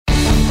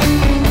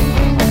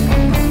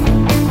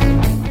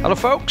Hello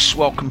folks,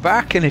 welcome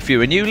back, and if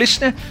you're a new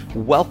listener,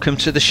 welcome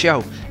to the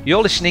show.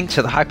 You're listening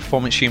to the High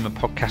Performance Human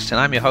podcast, and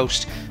I'm your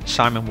host,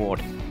 Simon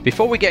Ward.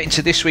 Before we get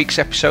into this week's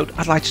episode,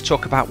 I'd like to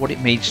talk about what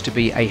it means to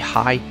be a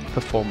high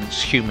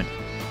performance human.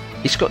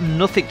 It's got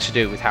nothing to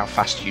do with how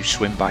fast you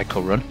swim, bike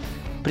or run,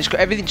 but it's got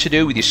everything to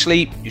do with your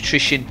sleep,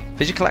 nutrition,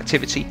 physical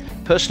activity,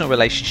 personal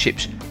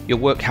relationships, your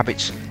work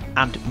habits,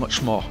 and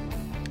much more.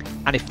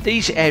 And if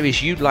these are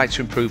areas you'd like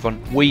to improve on,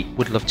 we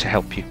would love to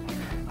help you.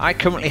 I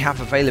currently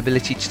have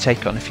availability to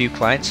take on a few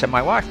clients, and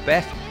my wife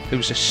Beth,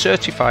 who's a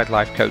certified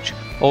life coach,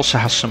 also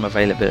has some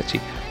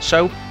availability.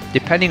 So,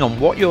 depending on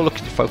what you're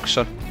looking to focus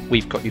on,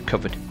 we've got you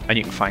covered, and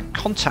you can find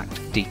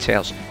contact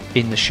details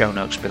in the show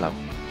notes below.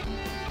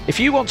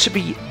 If you want to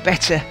be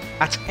better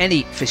at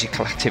any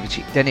physical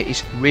activity, then it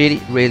is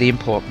really, really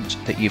important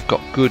that you've got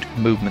good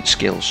movement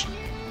skills.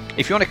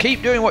 If you want to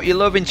keep doing what you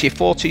love into your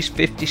 40s,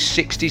 50s,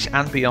 60s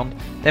and beyond,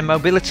 then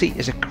mobility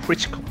is a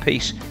critical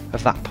piece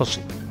of that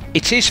puzzle.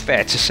 It is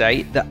fair to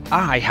say that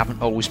I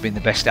haven't always been the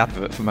best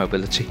advert for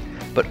mobility,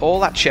 but all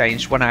that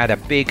changed when I had a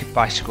big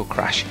bicycle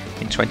crash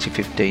in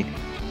 2015.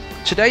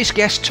 Today's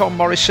guest, Tom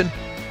Morrison,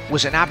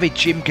 was an avid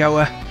gym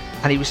goer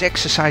and he was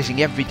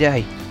exercising every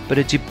day, but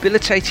a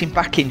debilitating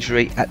back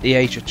injury at the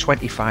age of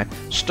 25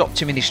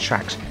 stopped him in his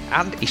tracks,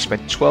 and he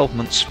spent 12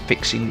 months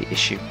fixing the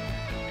issue.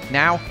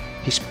 Now,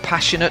 his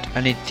passionate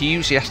and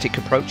enthusiastic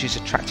approach is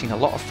attracting a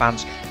lot of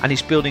fans, and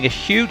he's building a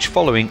huge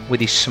following with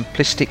his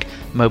Simplistic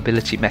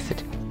mobility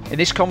method. In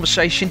this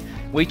conversation,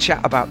 we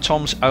chat about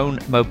Tom's own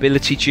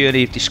mobility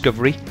journey of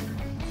discovery,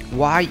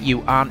 why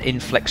you aren't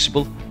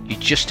inflexible, you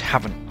just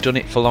haven't done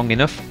it for long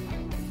enough,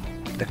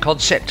 the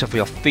concept of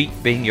your feet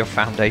being your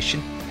foundation,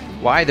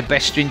 why the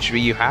best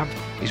injury you have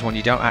is one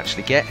you don't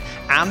actually get,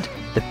 and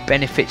the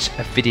benefits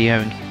of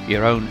videoing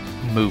your own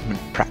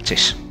movement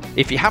practice.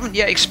 If you haven't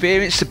yet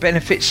experienced the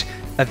benefits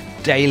of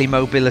daily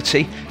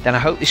mobility, then I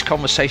hope this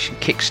conversation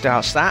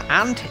kickstarts that,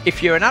 and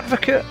if you're an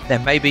advocate,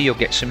 then maybe you'll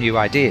get some new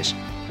ideas.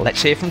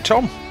 Let's hear from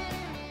Tom.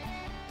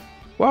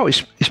 Well,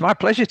 it's my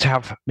pleasure to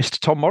have Mr.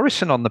 Tom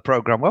Morrison on the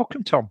program.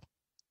 Welcome, Tom.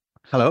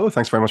 Hello,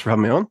 thanks very much for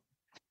having me on.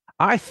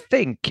 I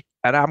think,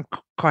 and I'm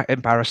quite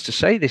embarrassed to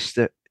say this,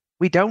 that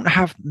we don't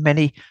have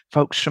many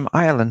folks from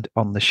Ireland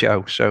on the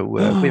show. So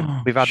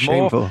we've had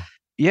Shameful. more.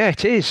 Yeah,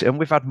 it is. And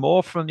we've had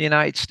more from the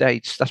United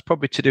States. That's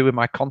probably to do with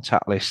my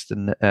contact list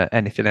than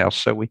anything else.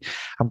 So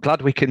I'm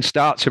glad we can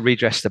start to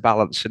redress the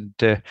balance,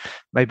 and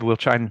maybe we'll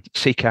try and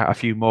seek out a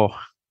few more.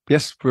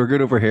 Yes, we're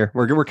good over here.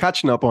 We're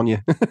catching up on you.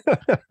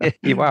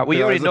 You are.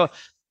 We already know.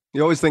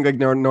 You always think like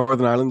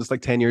Northern Ireland is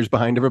like 10 years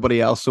behind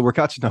everybody else, so we're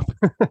catching up.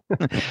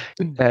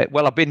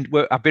 Well, I've been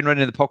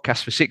running the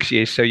podcast for 6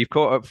 years, so you've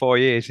caught up 4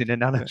 years in a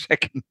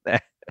nanosecond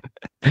there.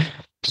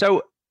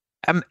 So,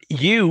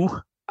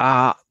 you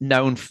are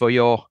known for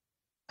your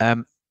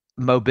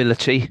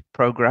mobility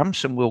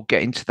programs, and we'll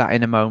get into that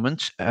in a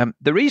moment.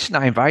 The reason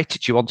I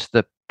invited you onto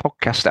the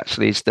podcast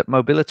actually is that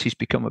mobility has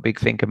become a big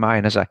thing of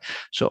mine as I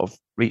sort of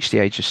reached the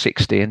age of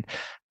 60, and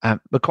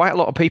but quite a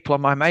lot of people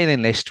on my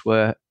mailing list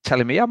were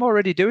telling me, I'm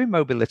already doing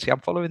mobility. I'm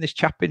following this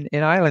chap in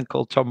Ireland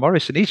called Tom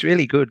Morrison. He's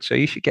really good, so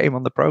you should get him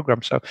on the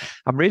program. So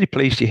I'm really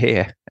pleased you're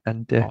here,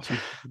 and awesome.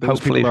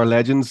 Hopefully are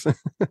legends.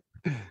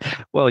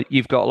 Well,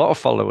 you've got a lot of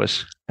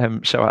followers,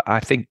 so I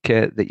think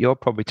that you're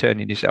probably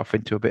turning yourself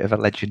into a bit of a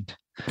legend.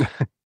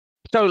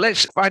 So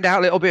let's find out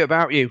a little bit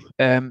about you.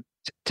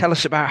 Tell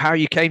us about how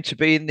you came to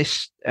be in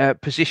this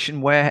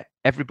position where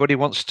everybody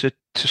wants to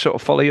sort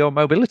of follow your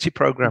mobility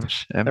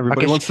programs.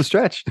 Everybody wants to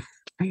stretch.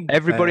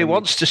 Everybody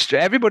wants to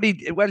stretch.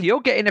 Everybody. Well, you're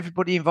getting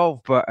everybody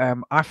involved, but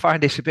I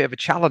find it's a bit of a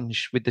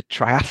challenge with the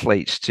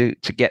triathletes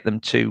to get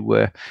them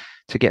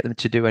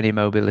to do any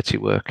mobility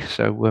work.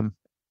 So.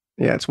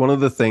 Yeah, it's one of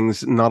the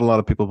things. Not a lot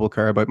of people will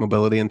care about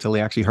mobility until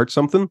they actually hurt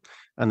something,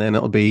 and then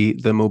it'll be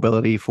the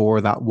mobility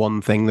for that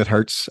one thing that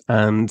hurts.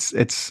 And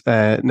it's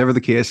never the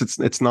case.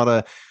 It's not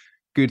a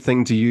good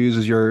thing to use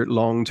as your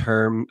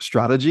long-term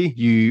strategy.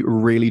 You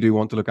really do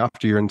want to look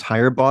after your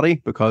entire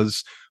body,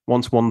 because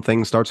once one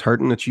thing starts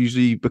hurting, it's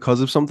usually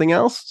because of something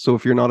else. So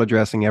if you're not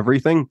addressing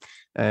everything,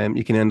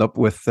 you can end up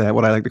with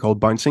what I like to call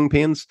bouncing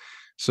pains.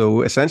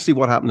 So essentially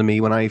what happened to me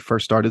when I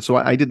first started, so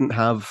I didn't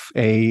have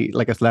a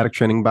like athletic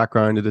training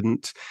background. I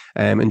didn't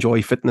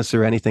enjoy fitness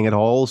or anything at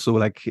all. So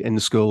like in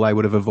school, I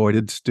would have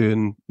avoided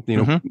doing,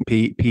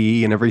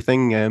 PE and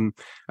everything.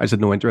 I just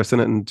had no interest in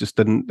it and just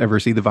didn't ever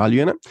see the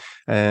value in it.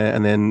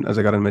 And then as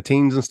I got in my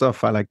teens and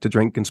stuff, I like to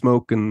drink and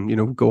smoke and,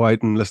 go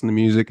out and listen to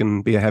music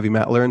and be a heavy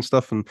metaler and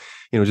stuff. And,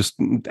 just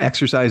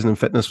exercising and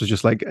fitness was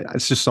just like,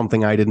 it's just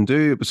something I didn't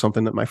do. It was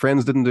something that my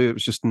friends didn't do. It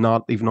was just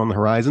not even on the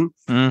horizon.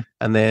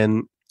 And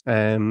then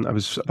I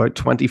was about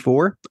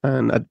 24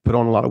 and I'd put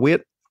on a lot of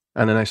weight.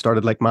 And then I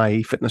started like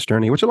my fitness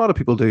journey, which a lot of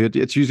people do.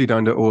 It's usually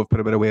down to, I've put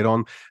a bit of weight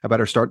on. I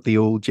better start the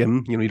old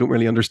gym. You don't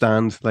really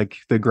understand like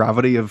the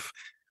gravity of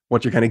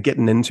what you're kind of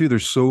getting into.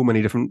 There's so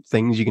many different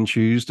things you can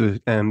choose to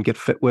get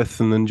fit with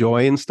and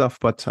enjoy and stuff.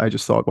 But I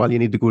just thought, well, you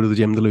need to go to the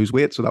gym to lose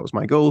weight. So that was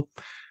my goal.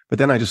 But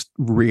then I just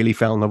really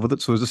fell in love with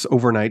it. So it was this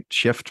overnight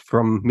shift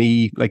from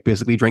me like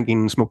basically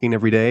drinking and smoking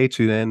every day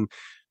to then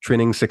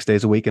training 6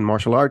 days a week in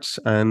martial arts,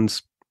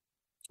 and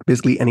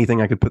basically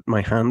anything I could put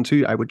my hand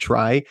to, I would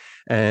try.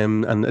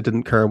 And I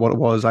didn't care what it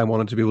was. I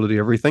wanted to be able to do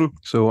everything.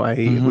 So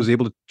I was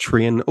able to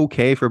train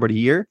okay for about a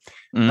year,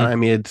 and I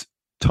made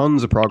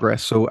tons of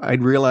progress. So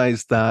I'd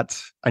realized that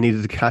I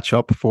needed to catch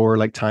up for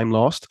like time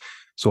lost.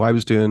 So I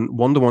was doing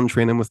one-to-one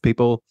training with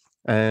people,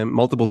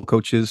 multiple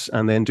coaches,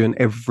 and then doing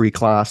every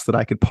class that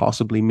I could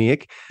possibly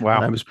make. Wow.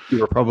 And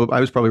I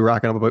was probably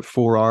racking up about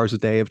 4 hours a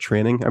day of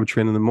training. I would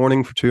train in the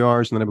morning for 2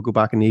 hours, and then I would go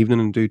back in the evening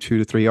and do 2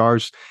 to 3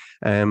 hours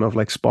of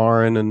like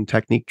sparring and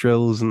technique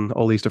drills and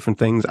all these different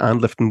things,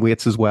 and lifting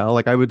weights as well.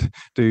 Like I would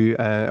do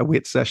a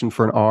weight session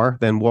for an hour,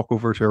 then walk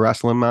over to a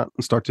wrestling mat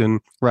and start doing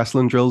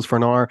wrestling drills for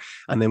an hour,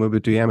 and then we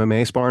would do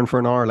MMA sparring for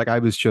an hour. Like I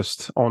was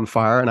just on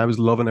fire, and I was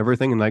loving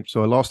everything. And like,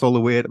 so I lost all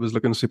the weight. I was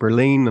looking super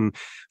lean and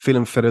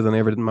feeling fitter than I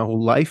ever did in my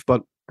whole life,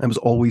 but I was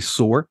always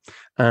sore.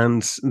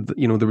 And,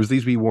 there was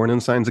these wee warning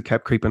signs that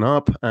kept creeping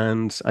up,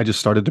 and I just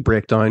started to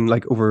break down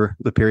like over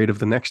the period of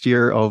the next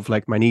year. Of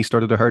like, my knee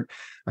started to hurt.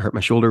 I hurt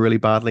my shoulder really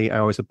badly. I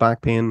always had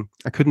back pain.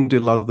 I couldn't do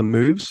a lot of the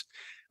moves,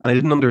 and I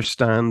didn't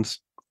understand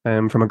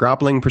from a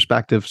grappling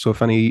perspective. So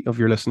if any of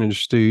your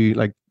listeners do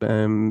like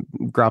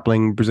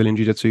grappling, Brazilian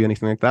Jiu-Jitsu,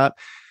 anything like that,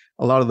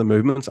 a lot of the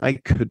movements I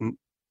couldn't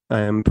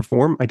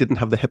perform. I didn't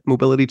have the hip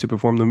mobility to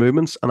perform the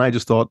movements, and I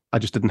just thought I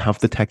just didn't have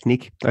the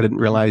technique. I didn't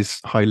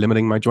realize how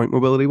limiting my joint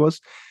mobility was.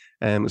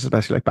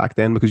 Especially like back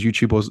then, because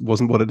YouTube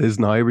wasn't what it is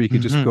now, where you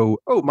could just go,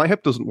 oh, my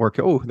hip doesn't work.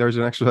 Oh, there's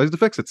an exercise to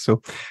fix it.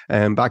 So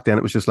back then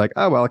it was just like,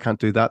 oh, well, I can't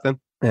do that then.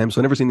 So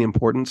I never seen the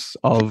importance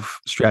of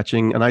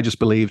stretching, and I just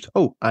believed,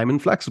 oh, I'm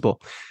inflexible.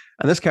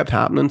 And this kept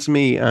happening to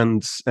me,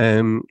 and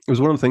it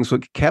was one of the things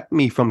that kept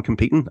me from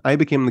competing. I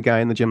became the guy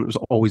in the gym that was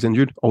always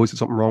injured, always had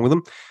something wrong with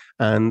him.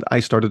 And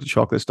I started to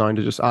chalk this down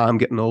to just, I'm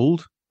getting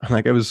old.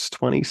 Like I was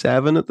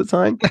 27 at the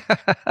time.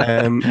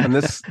 And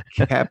this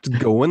kept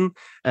going.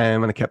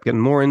 And I kept getting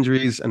more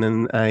injuries. And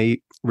then I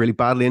really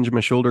badly injured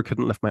my shoulder,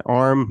 couldn't lift my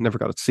arm, never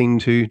got it seen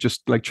to,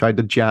 just like tried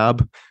to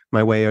jab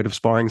my way out of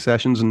sparring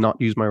sessions and not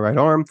use my right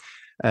arm.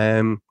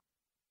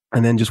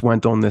 And then just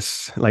went on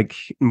this like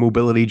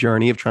mobility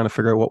journey of trying to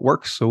figure out what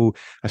works. So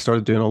I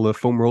started doing all the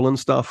foam rolling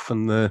stuff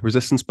and the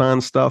resistance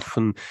band stuff,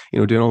 and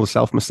doing all the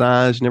self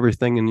massage and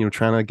everything, and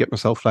trying to get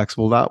myself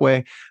flexible that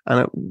way.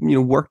 And it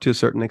worked to a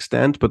certain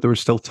extent, but there were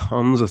still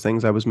tons of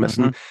things I was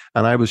missing,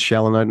 and I was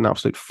shelling out an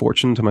absolute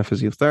fortune to my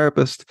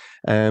physiotherapist.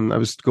 I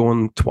was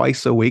going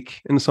twice a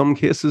week in some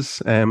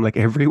cases, like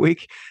every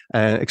week,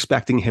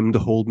 expecting him to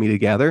hold me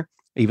together,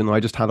 even though I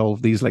just had all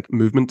of these like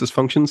movement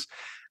dysfunctions.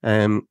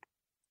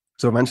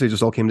 So eventually it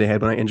just all came to a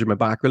head when I injured my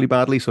back really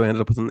badly. So I ended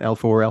up with an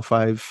L4,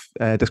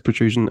 L5 disc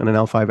protrusion and an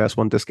L5,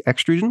 S1 disc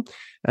extrusion,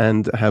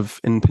 and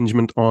have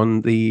impingement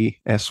on the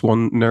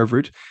S1 nerve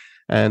root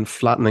and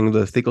flattening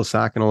the thecal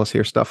sac and all this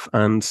here stuff.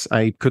 And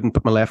I couldn't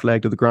put my left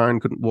leg to the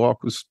ground, couldn't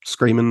walk, was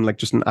screaming like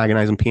just an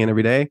agonizing pain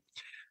every day.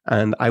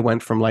 And I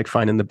went from like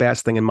finding the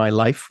best thing in my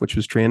life, which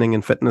was training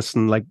and fitness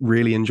and like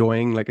really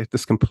enjoying like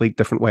this complete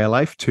different way of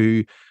life,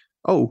 to,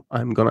 oh,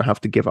 I'm going to have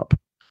to give up.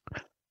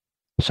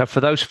 So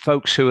for those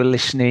folks who are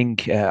listening,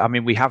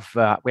 we have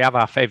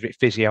our favourite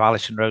physio,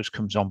 Alison Rose,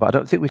 comes on, but I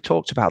don't think we've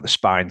talked about the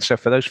spine. So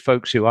for those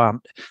folks who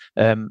aren't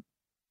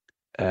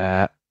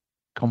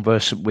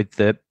conversant with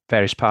the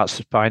various parts of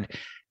the spine,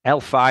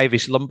 L5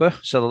 is lumbar,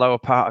 so the lower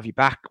part of your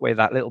back where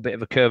that little bit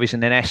of a curve is,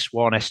 and then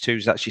S1, S2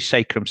 is that's your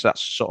sacrum, so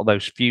that's sort of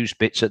those fused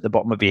bits at the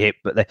bottom of your hip.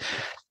 But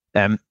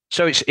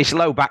so it's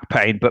low back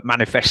pain, but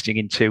manifesting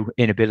into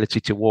inability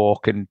to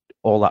walk and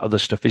all that other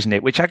stuff, isn't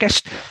it? Which I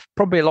guess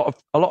probably a lot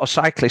of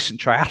cyclists and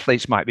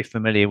triathletes might be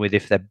familiar with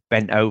if they're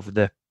bent over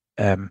the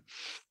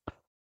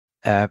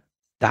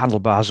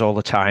handlebars all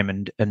the time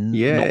and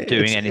not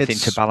doing anything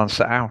to balance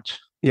that out.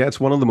 Yeah, it's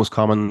one of the most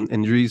common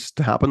injuries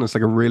to happen. It's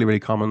like a really,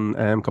 really common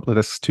couple of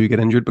discs to get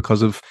injured,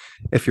 because of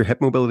if your hip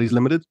mobility is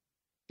limited,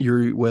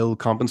 you will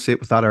compensate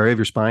with that area of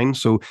your spine.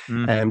 So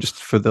just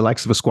for the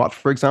likes of a squat,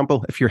 for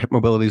example, if your hip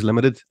mobility is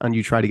limited and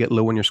you try to get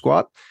low in your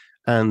squat,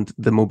 and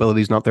the mobility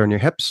is not there in your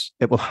hips,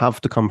 it will have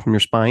to come from your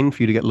spine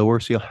for you to get lower.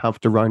 So you'll have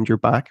to round your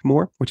back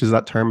more, which is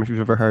that term, if you've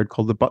ever heard,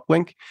 called the butt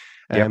wink.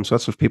 So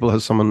that's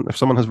if someone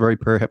has very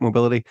poor hip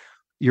mobility,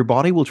 your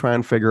body will try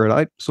and figure it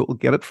out. So it'll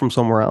get it from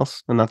somewhere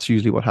else. And that's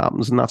usually what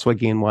happens. And that's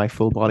why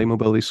full body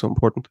mobility is so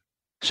important.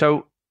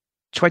 So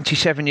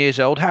 27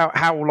 years old.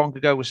 How long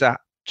ago was that,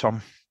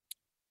 Tom?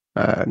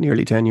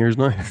 Nearly 10 years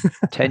now.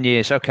 10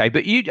 years. Okay.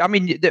 But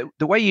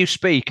the way you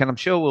speak, and I'm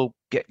sure we'll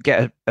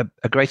get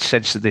a great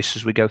sense of this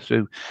as we go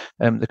through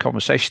the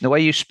conversation, the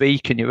way you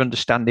speak and your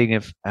understanding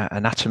of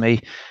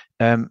anatomy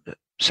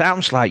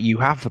sounds like you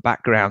have a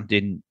background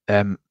in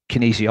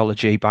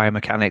kinesiology,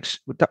 biomechanics.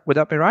 Would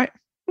that be right?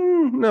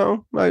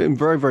 No, I'm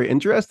very, very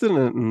interested in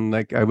it. And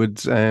like I would,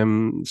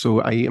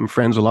 so I am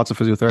friends with lots of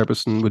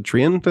physiotherapists and would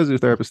train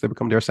physiotherapists. They would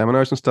come to our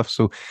seminars and stuff.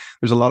 So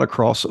there's a lot of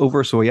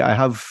crossover. So yeah,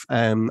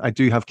 I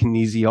do have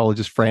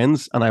kinesiologist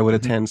friends, and I would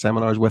attend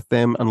seminars with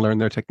them and learn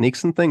their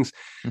techniques and things.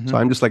 So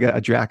I'm just like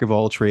a jack of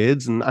all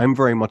trades, and I'm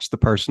very much the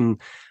person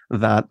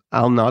that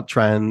I'll not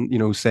try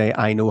and, say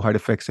I know how to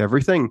fix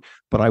everything,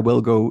 but I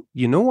will go,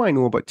 I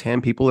know about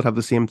 10 people that have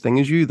the same thing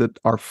as you that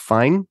are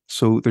fine.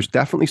 So there's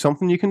definitely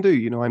something you can do.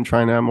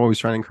 I'm always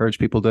trying to encourage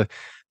people to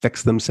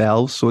fix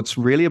themselves. So it's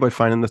really about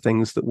finding the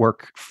things that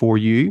work for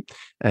you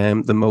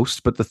the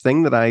most. But the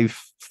thing that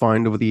I've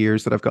found over the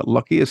years that I've got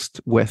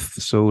luckiest with,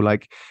 so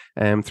like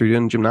through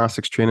doing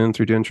gymnastics training,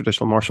 through doing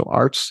traditional martial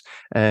arts,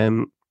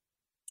 a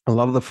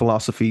lot of the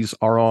philosophies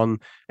are on,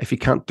 if you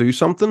can't do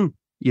something,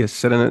 you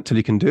sit in it till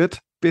you can do it,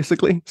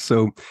 basically.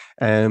 So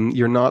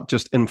you're not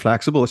just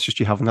inflexible, it's just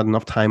you haven't had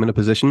enough time in a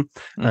position.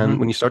 Mm-hmm. And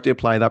when you start to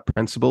apply that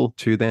principle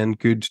to then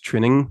good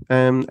training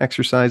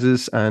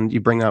exercises, and you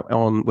bring that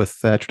on with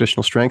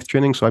traditional strength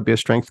training. So I'd be a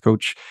strength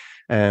coach,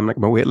 like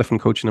my weightlifting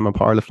coach, and I'm a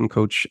powerlifting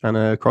coach and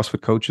a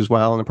CrossFit coach as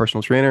well, and a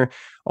personal trainer,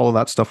 all of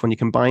that stuff. When you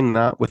combine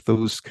that with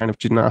those kind of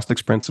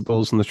gymnastics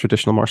principles and the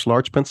traditional martial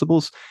arts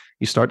principles,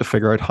 you start to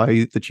figure out how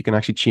that you can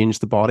actually change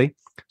the body.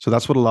 So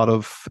that's what a lot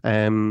of,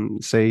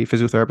 say,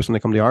 physiotherapists, when they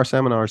come to our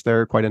seminars,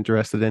 they're quite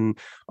interested in,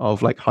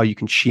 of like how you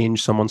can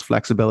change someone's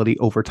flexibility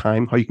over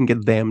time, how you can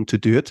get them to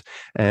do it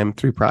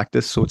through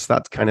practice. So it's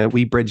that kind of,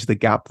 we bridge the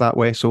gap that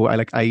way. So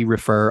I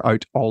refer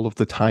out all of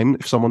the time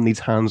if someone needs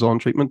hands-on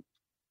treatment.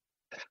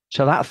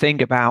 So that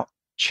thing about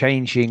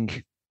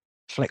changing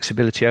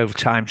flexibility over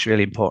time is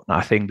really important,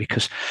 I think,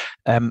 because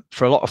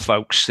for a lot of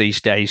folks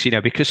these days,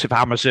 because of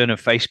Amazon and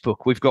Facebook,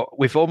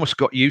 we've almost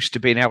got used to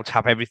being able to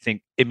have everything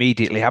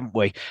immediately, haven't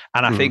we?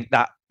 And I think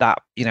that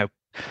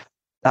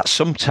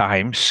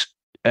sometimes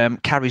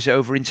carries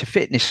over into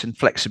fitness and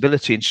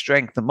flexibility and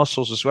strength and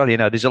muscles as well.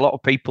 There's a lot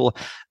of people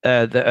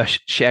that are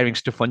sharing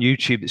stuff on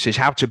YouTube that says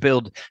how to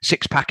build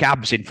 6-pack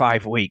abs in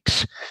 5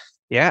 weeks.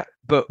 Yeah,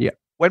 but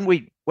when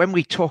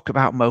we talk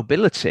about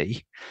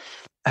mobility,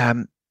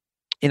 and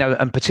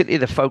particularly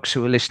the folks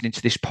who are listening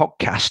to this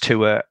podcast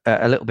who are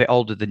a little bit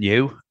older than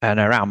you and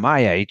around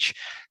my age,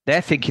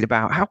 they're thinking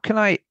about how can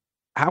I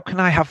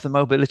have the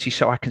mobility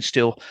so I can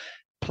still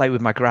play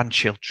with my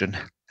grandchildren?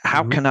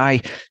 How can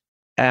I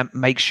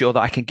make sure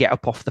that I can get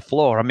up off the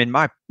floor? I mean,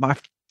 my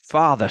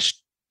father,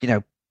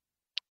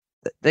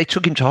 they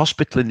took him to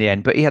hospital in the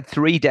end, but he had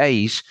 3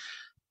 days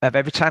of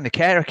every time the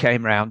carer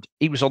came around,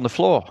 he was on the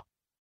floor.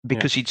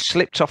 Because he'd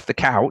slipped off the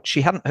couch. He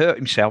hadn't hurt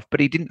himself,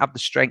 but he didn't have the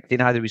strength in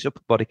either his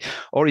upper body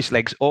or his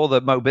legs or the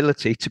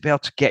mobility to be able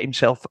to get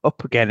himself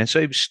up again. And so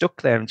he was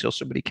stuck there until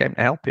somebody came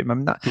to help him. I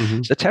mean,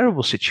 it's a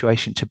terrible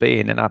situation to be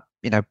in. And I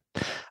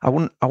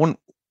wouldn't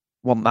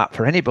want that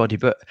for anybody.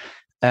 But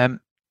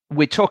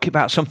we're talking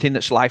about something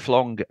that's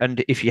lifelong.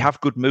 And if you have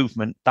good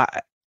movement,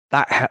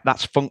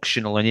 that's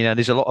functional. And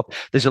there's a lot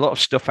of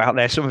stuff out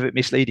there, some of it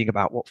misleading,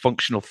 about what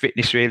functional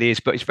fitness really is,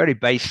 but it's very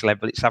base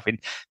level. It's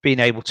being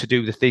able to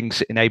do the things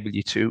that enable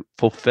you to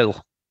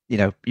fulfill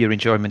your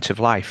enjoyment of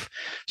life.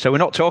 So we're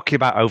not talking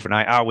about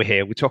overnight, are we?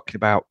 Here we're talking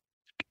about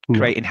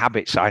creating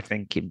habits, I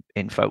think,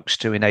 in folks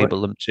to enable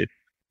them to.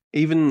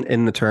 Even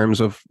in the terms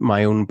of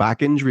my own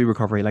back injury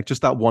recovery, like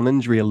just that one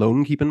injury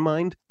alone, keep in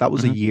mind that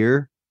was a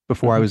year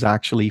before I was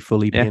actually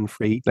fully pain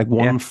free, like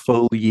one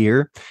full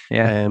year.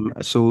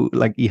 So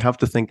like you have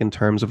to think in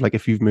terms of like,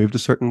 if you've moved a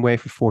certain way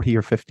for 40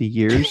 or 50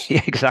 years,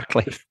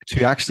 exactly,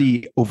 to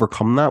actually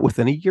overcome that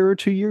within a year or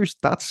 2 years,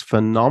 that's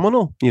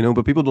phenomenal,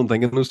 but people don't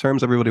think in those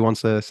terms. Everybody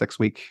wants a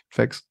 6-week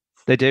fix.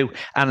 They do.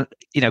 And,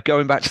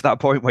 going back to that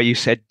point where you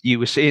said you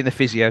were seeing the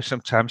physio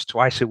sometimes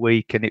twice a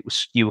week and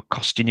you were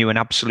costing you an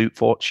absolute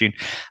fortune.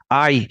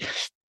 I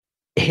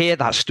hear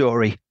that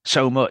story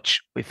so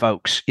much with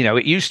folks.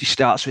 It usually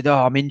starts with,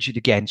 I'm injured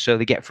again. So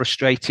they get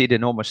frustrated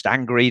and almost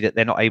angry that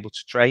they're not able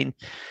to train.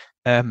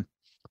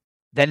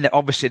 Then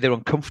obviously they're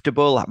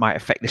uncomfortable. That might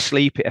affect their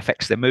sleep. It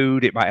affects their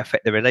mood. It might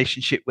affect their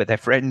relationship with their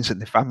friends and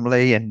their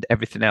family and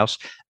everything else.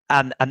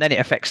 And then it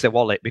affects their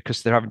wallet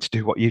because they're having to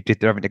do what you did.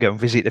 They're having to go and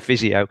visit the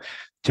physio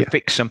to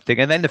fix something.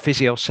 And then the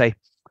physio will say,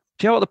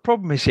 do you know what the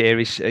problem is here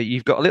is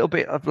you've got a little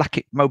bit of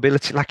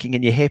mobility lacking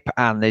in your hip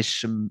and there's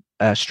some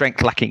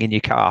strength lacking in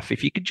your calf.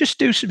 If you could just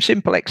do some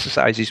simple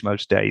exercises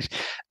most days,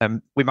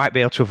 we might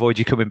be able to avoid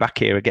you coming back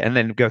here again, and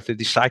then go through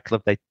this cycle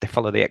of they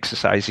follow the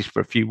exercises for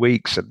a few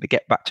weeks and they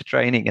get back to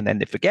training and then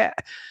they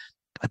forget.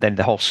 And then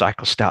the whole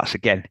cycle starts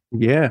again.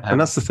 Yeah. And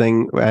that's the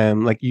thing.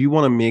 Like you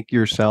want to make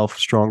yourself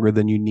stronger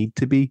than you need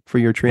to be for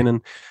your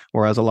training.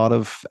 Whereas a lot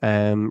of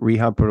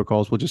rehab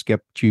protocols will just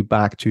get you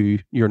back to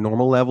your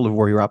normal level of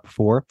where you're at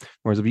before.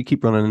 Whereas if you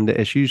keep running into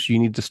issues, you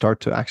need to start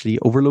to actually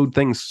overload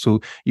things.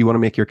 So you want to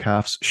make your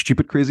calves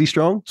stupid crazy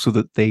strong so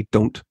that they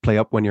don't play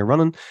up when you're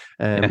running.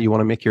 You want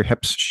to make your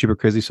hips stupid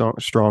crazy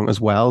strong as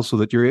well so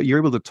that you're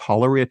able to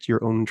tolerate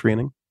your own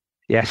training.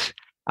 Yes.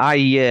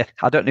 I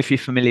don't know if you're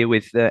familiar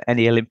with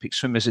any Olympic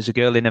swimmers. There's a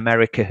girl in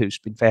America who's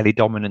been fairly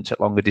dominant at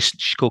longer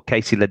distance. She's called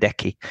Katie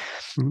Ledecky.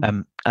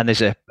 And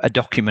there's a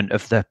document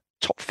of the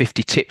top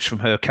 50 tips from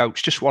her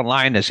coach, just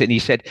one-liners. And he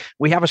said,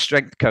 we have a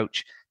strength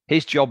coach.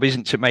 His job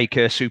isn't to make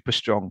her super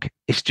strong.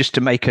 It's just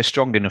to make her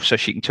strong enough so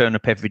she can turn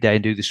up every day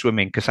and do the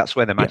swimming, because that's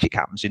where the magic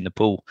happens in the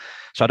pool.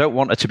 So I don't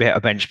want her to be able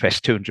to bench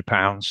press 200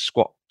 pounds,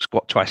 squat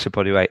twice her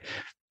body weight.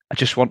 I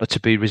just want her to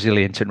be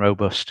resilient and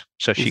robust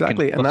so she can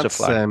Exactly. And that's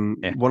butterfly.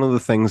 Yeah. one of the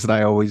things that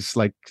I always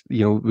like,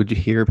 would you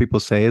hear people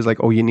say is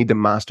like, oh, you need to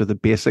master the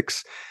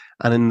basics.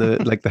 And in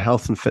the like the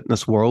health and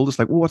fitness world, it's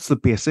like, well, what's the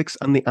basics?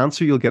 And the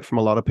answer you'll get from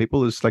a lot of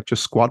people is like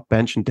just squat,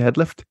 bench, and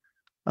deadlift.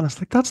 And it's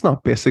like, that's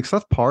not basics,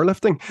 that's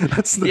powerlifting.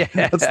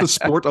 Yeah. That's the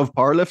sport of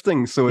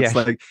powerlifting. So it's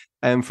Yeah.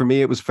 like, for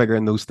me, it was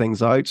figuring those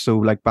things out. So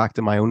like back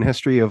to my own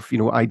history of,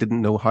 I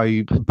didn't know how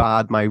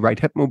bad my right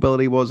hip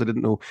mobility was. I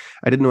didn't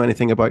know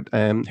anything about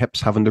hips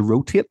having to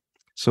rotate.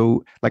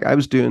 So like I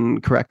was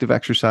doing corrective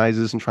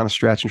exercises and trying to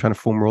stretch and trying to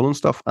foam roll and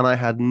stuff. And I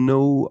had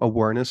no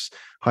awareness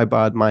how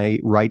bad my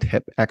right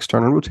hip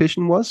external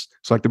rotation was.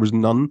 So like there was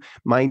none.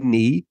 My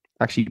knee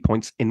actually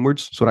points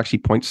inwards. So it actually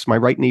points, my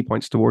right knee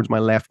points towards my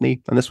left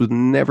knee. And this was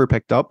never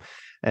picked up.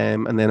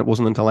 And then it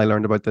wasn't until I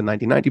learned about the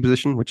 90-90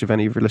 position, which if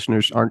any of your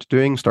listeners aren't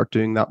doing, start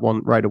doing that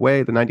one right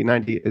away. The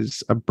 90-90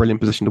 is a brilliant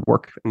position to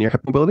work in your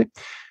hip mobility.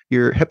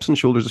 Your hips and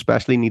shoulders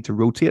especially need to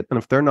rotate. And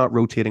if they're not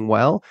rotating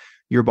well,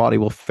 your body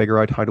will figure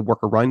out how to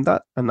work around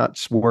that. And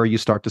that's where you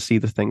start to see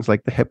the things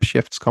like the hip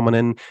shifts coming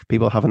in,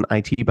 people having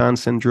IT band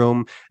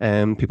syndrome,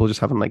 and people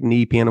just having like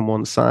knee pain on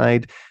one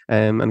side,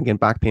 and again,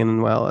 back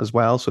pain as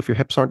well. So if your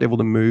hips aren't able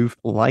to move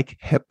like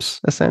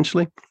hips,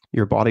 essentially,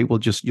 your body you'll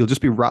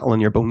just be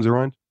rattling your bones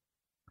around.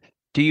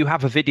 Do you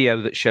have a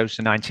video that shows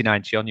the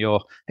 90-90 on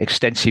your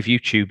extensive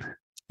YouTube?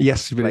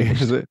 Yes,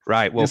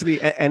 right. Well,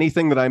 basically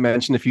anything that I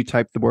mentioned, if you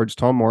type the words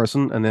Tom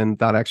Morrison and then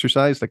that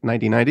exercise, like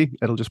 90-90,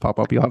 it'll just pop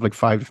up. You'll have like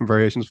 5 different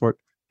variations for it.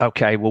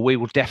 Okay, well, we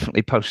will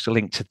definitely post a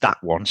link to that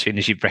one, soon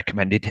as you've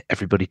recommended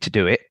everybody to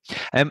do it.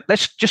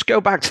 Let's just go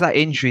back to that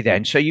injury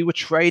then. So you were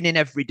training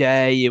every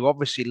day. You're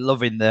obviously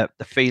loving the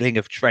feeling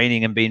of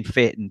training and being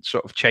fit and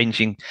sort of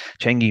changing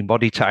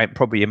body type,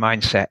 probably your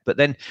mindset. But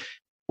then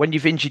when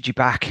you've injured your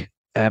back,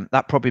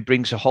 that probably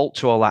brings a halt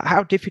to all that.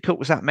 How difficult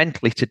was that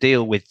mentally to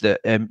deal with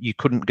that you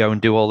couldn't go and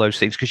do all those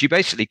things? Because you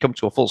basically come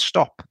to a full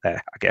stop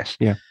there, I guess.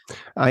 Yeah.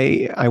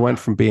 I went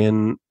from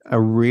being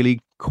a really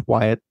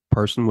quiet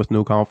person with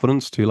no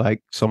confidence to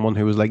like someone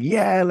who was like,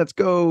 yeah, let's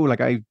go.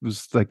 Like I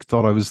was like,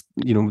 thought I was,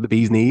 the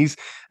bee's knees.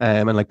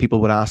 And like people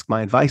would ask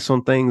my advice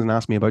on things and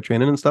ask me about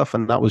training and stuff.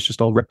 And that was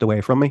just all ripped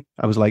away from me.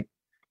 I was like,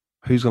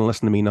 who's going to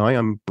listen to me now?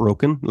 I'm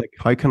broken. Like,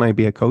 how can I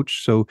be a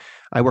coach? So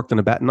I worked in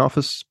a betting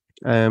office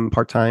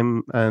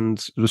part-time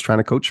and was trying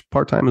to coach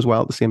part-time as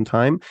well at the same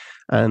time.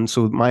 And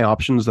so my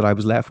options that I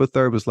was left with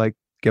there was like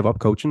give up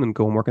coaching and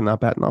go and work in that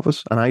betting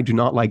office. And I do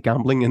not like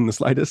gambling in the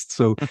slightest.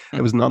 So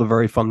it was not a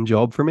very fun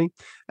job for me.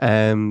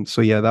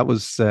 So yeah, that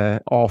was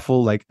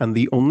awful. Like, and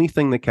the only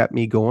thing that kept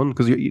me going,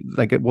 because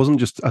like it wasn't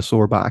just a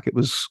sore back, it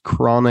was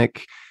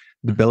chronic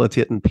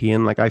debilitating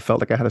pain. Like I felt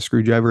like I had a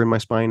screwdriver in my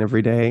spine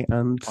every day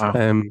and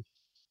wow.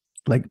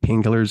 like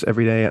painkillers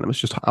every day. And it was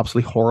just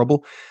absolutely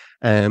horrible.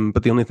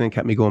 But the only thing that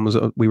kept me going was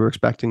we were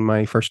expecting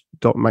my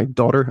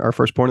daughter, our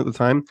firstborn at the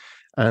time,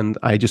 and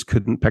I just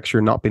couldn't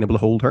picture not being able to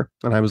hold her.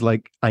 And I was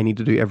like, I need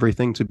to do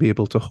everything to be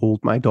able to hold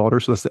my daughter.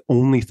 So that's the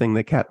only thing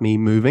that kept me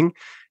moving,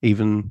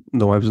 even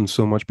though I was in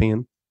so much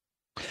pain.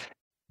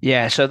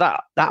 Yeah, so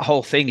that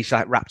whole thing is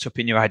like wrapped up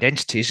in your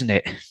identity, isn't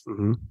it?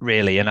 Mm-hmm.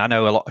 Really. And I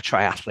know a lot of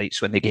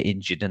triathletes, when they get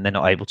injured and they're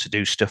not able to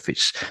do stuff,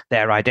 it's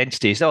their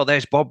identity is, oh,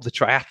 there's Bob, the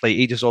triathlete.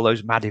 He does all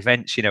those mad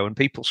events, and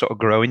people sort of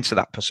grow into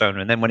that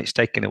persona. And then when it's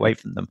taken away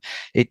from them,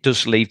 it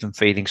does leave them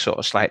feeling sort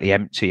of slightly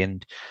empty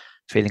and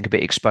feeling a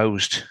bit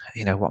exposed.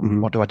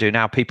 What do I do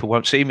now? People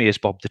won't see me as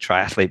Bob, the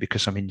triathlete,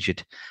 because I'm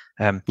injured.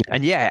 And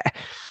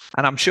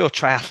I'm sure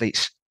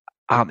triathletes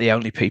aren't the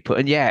only people.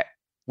 And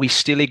we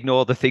still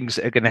ignore the things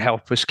that are going to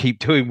help us keep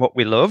doing what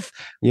we love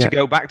to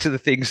go back to the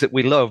things that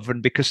we love.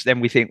 And because then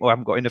we think, well, I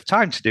haven't got enough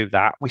time to do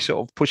that, we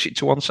sort of push it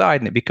to one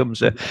side and it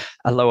becomes a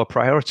lower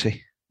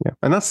priority. Yeah.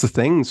 And that's the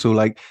thing. So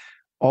like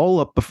all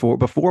up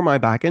before my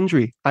back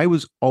injury, I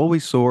was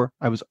always sore.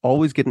 I was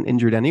always getting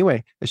injured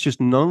anyway. It's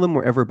just none of them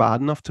were ever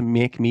bad enough to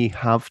make me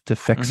have to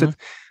fix it.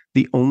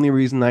 The only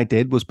reason I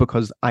did was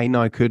because I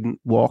now couldn't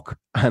walk.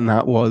 And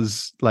that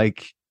was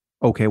like,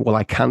 okay, well,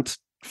 I can't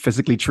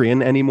physically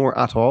train anymore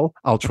at all.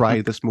 I'll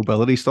try this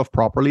mobility stuff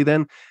properly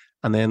then.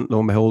 And then lo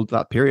and behold,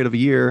 that period of a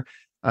year,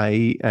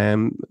 I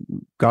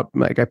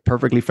I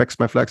perfectly fixed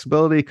my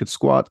flexibility, could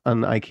squat,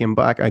 and I came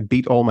back. I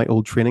beat all my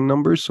old training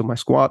numbers. So my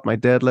squat, my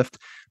deadlift,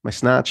 my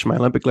snatch, my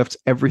Olympic lifts,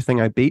 everything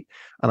I beat.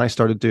 And I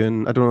started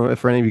doing, I don't know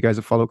if any of you guys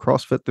have followed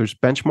CrossFit, there's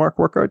benchmark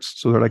workouts.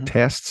 So they're like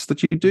tests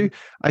that you do.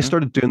 I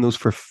started doing those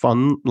for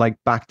fun, like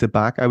back to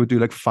back. I would do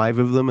like 5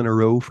 of them in a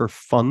row for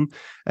fun.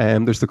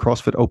 There's the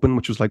CrossFit Open,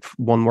 which was like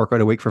 1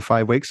 workout a week for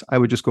 5 weeks. I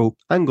would just go,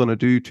 I'm going to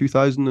do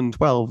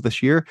 2012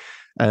 this year.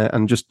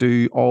 And just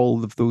do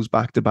all of those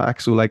back to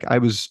back. So like I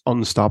was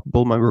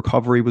unstoppable. My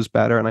recovery was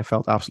better and I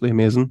felt absolutely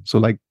amazing. So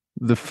like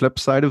the flip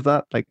side of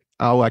that, like,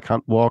 oh, I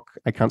can't walk,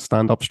 I can't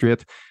stand up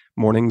straight.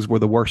 Mornings were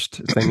the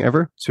worst thing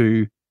ever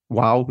to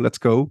wow, let's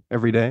go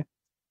every day.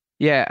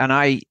 Yeah.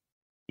 And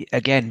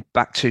again,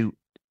 back to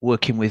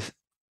working with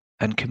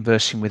and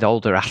conversing with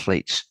older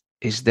athletes,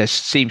 is there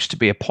seems to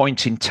be a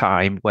point in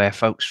time where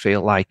folks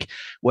feel like,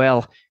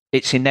 well,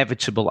 it's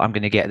inevitable I'm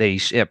going to get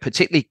these,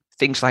 particularly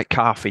things like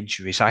calf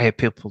injuries. I hear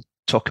people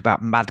talk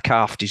about mad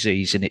calf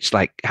disease, and it's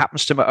like it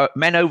happens to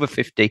men over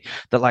 50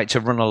 that like to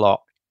run a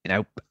lot,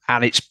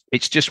 and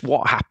it's just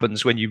what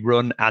happens when you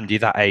run and you're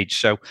that age.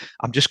 So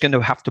I'm just going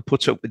to have to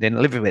put up with it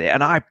and live with it.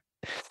 And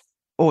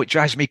it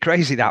drives me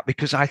crazy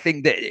because I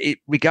think that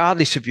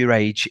regardless of your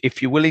age,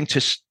 if you're willing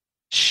to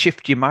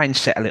shift your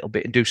mindset a little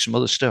bit and do some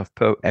other stuff,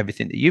 per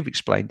everything that you've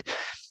explained,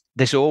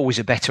 there's always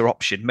a better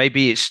option.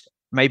 Maybe it's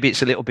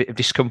a little bit of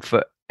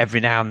discomfort every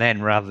now and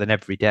then rather than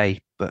every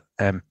day. But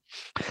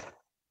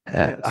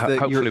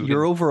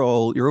your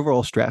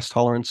overall stress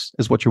tolerance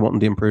is what you're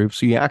wanting to improve.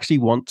 So you actually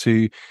want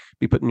to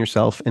be putting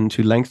yourself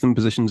into lengthened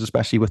positions,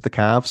 especially with the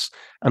calves,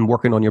 and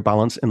working on your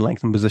balance in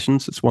lengthened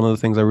positions. It's one of the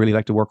things I really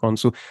like to work on.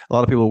 So a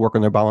lot of people work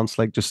on their balance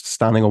like just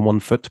standing on one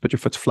foot to put your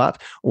foot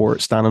flat, or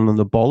standing on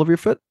the ball of your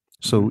foot.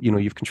 So,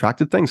 you've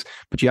contracted things,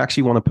 but you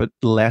actually want to put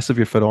less of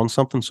your foot on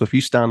something. So if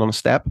you stand on a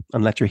step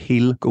and let your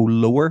heel go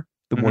lower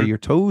than where your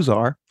toes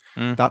are,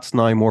 that's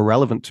now more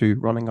relevant to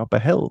running up a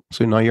hill.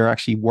 So now you're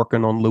actually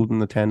working on loading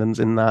the tendons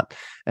in that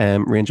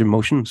range of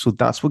motion. So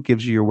that's what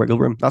gives you your wiggle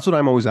room. That's what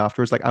I'm always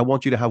after, is like, I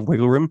want you to have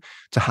wiggle room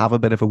to have a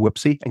bit of a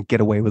whoopsie and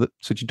get away with it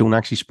so that you don't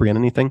actually sprain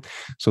anything.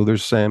 So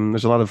there's a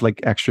lot of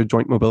like extra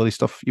joint mobility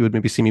stuff. You would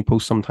maybe see me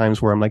post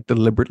sometimes where I'm like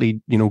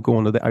deliberately,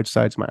 going to the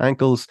outsides of my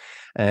ankles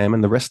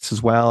and the wrists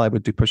as well. I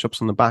would do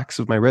push-ups on the backs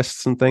of my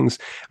wrists and things.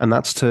 And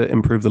that's to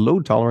improve the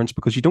load tolerance,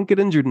 because you don't get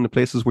injured in the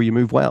places where you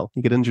move well.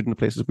 You get injured in the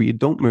places where you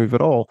don't move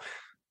at all.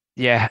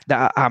 Yeah,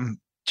 I'm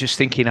just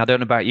thinking, I don't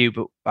know about you,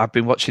 but I've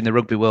been watching the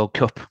Rugby World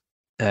Cup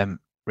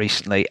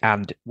recently,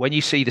 and when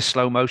you see the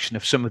slow motion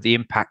of some of the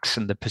impacts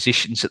and the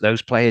positions that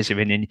those players are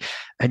in,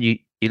 and you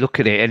look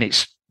at it and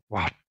it's,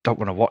 wow, I don't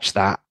want to watch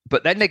that.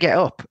 But then they get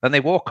up and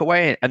they walk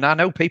away, and I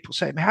know people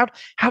say,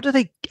 how do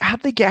they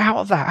get out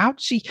of that?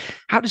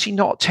 How does he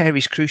not tear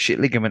his cruciate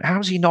ligament? How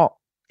does he not,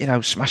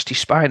 smashed his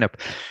spine up?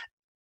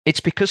 It's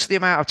because of the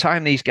amount of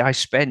time these guys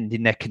spend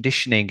in their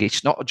conditioning.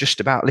 It's not just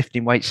about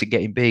lifting weights and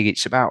getting big.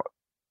 It's about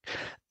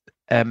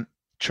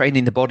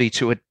training the body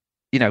to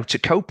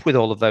cope with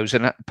all of those.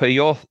 And per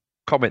your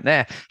comment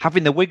there,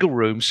 having the wiggle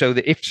room so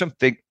that if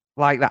something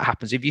like that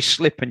happens, if you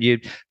slip and your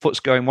foot's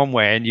going one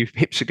way and your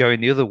hips are going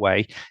the other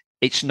way,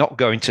 it's not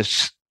going to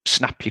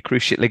snap your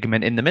cruciate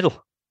ligament in the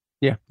middle.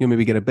 Yeah, you'll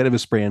maybe get a bit of a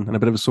sprain and a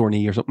bit of a sore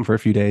knee or something for a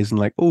few days, and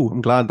like, oh,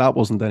 I'm glad that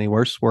wasn't any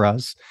worse.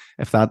 Whereas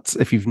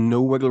if you've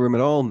no wiggle room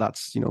at all,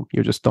 that's,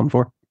 you're just done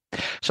for.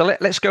 So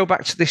let's go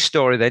back to this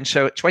story then.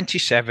 So at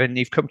 27,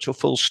 you've come to a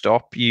full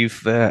stop.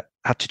 You've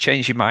had to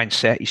change your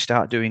mindset. You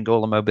start doing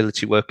all the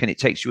mobility work, and it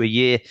takes you a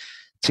year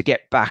to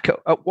get back.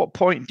 At what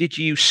point did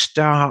you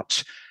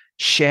start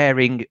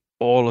sharing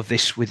all of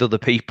this with other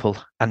people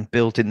and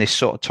building this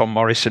sort of Tom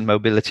Morrison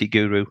mobility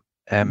guru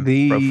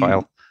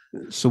profile?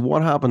 So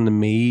what happened to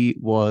me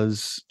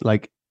was,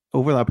 like,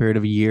 over that period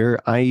of a year,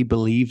 I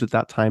believed at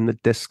that time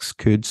that discs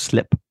could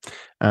slip.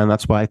 And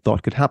that's why I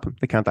thought could happen.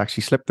 They can't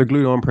actually slip. They're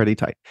glued on pretty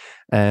tight.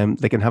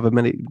 They can have a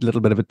little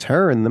bit of a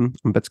tear in them,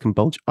 and bits can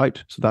bulge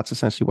out. So that's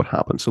essentially what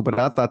happened. So, but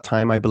at that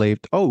time, I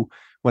believed,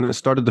 when it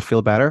started to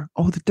feel better,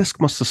 the disc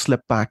must have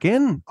slipped back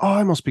in.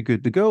 I must be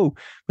good to go.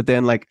 But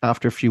then, like,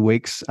 after a few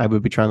weeks, I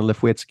would be trying to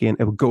lift weights again.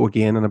 It would go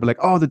again. And I'd be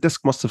like, the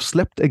disc must have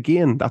slipped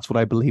again. That's what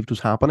I believed was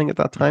happening at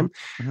that time.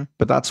 Mm-hmm.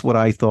 But that's what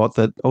I thought,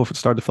 that, if it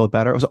started to feel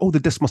better, I was like, the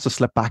disc must have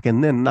slipped back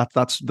in then.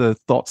 That's the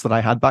thoughts that I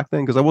had back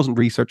then, because I wasn't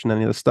researching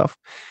any of this stuff.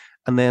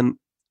 And then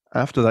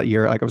after that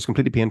year, like, I was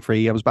completely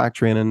pain-free. I was back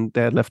training,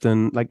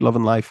 deadlifting, like,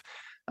 loving life.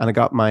 And I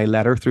got my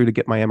letter through to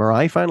get my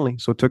MRI finally.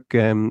 So it took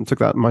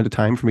that amount of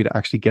time for me to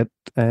actually get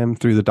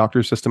through the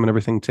doctor's system and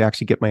everything to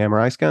actually get my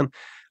MRI scan.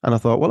 And I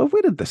thought, well, I've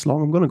waited this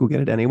long, I'm going to go get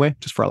it anyway,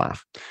 just for a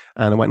laugh.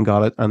 And I went and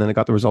got it. And then I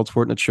got the results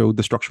for it, and it showed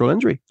the structural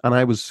injury. And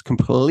I was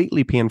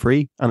completely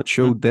pain-free. And it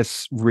showed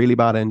this really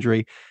bad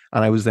injury.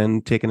 And I was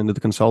then taken into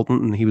the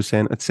consultant, and he was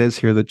saying, it says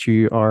here that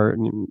you are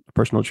a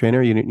personal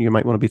trainer. You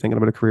might want to be thinking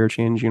about a career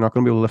change. You're not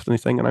going to be able to lift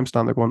anything. And I'm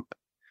standing there going,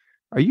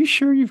 are you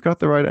sure you've got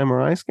the right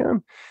MRI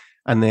scan?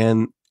 And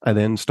then I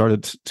then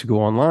started to go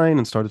online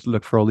and started to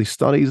look for all these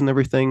studies and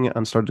everything,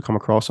 and started to come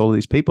across all of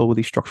these people with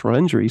these structural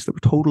injuries that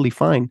were totally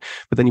fine.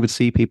 But then you would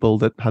see people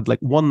that had like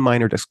one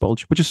minor disc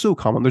bulge, which is so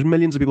common. There's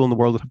millions of people in the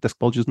world that have disc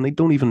bulges, and they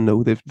don't even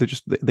know.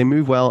 They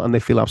move well and they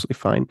feel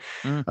absolutely fine.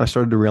 And I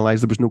started to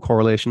realize there was no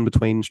correlation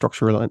between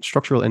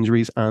structural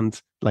injuries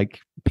and like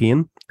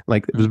pain.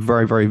 Like, it was a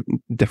very, very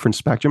different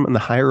spectrum. And the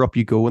higher up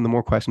you go and the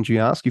more questions you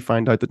ask, you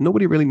find out that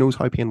nobody really knows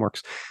how pain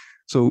works.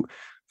 So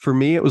for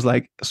me, it was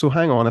like, so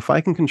hang on, if I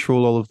can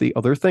control all of the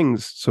other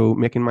things, so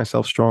making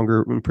myself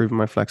stronger, improving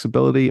my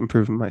flexibility,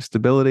 improving my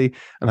stability,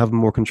 and having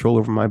more control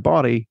over my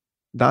body,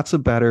 that's a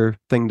better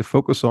thing to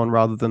focus on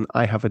rather than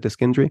I have a disc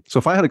injury. So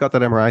if I had got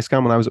that MRI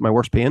scan when I was at my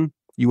worst pain,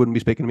 you wouldn't be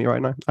speaking to me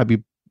right now. I'd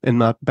be in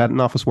that bed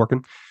in office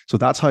working. So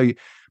that's how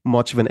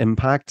much of an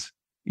impact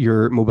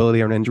your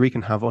mobility or an injury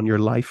can have on your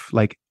life.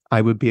 Like,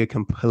 I would be a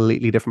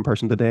completely different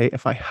person today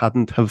if I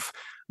hadn't have,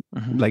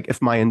 like,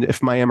 if my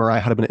MRI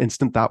had been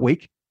instant that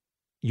week,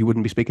 you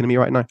wouldn't be speaking to me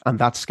right now. And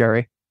that's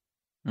scary.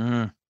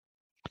 And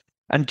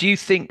do you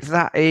think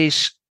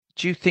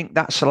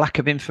that's a lack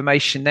of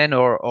information then,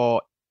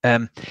 or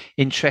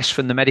interest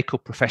from the medical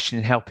profession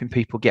in helping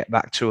people get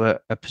back to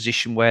a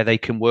position where they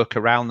can work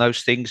around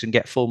those things and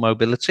get full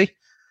mobility?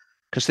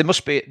 Because there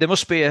must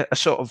be a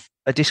sort of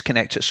a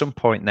disconnect at some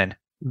point then.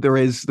 There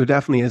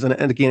definitely is. And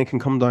again, it can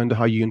come down to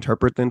how you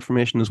interpret the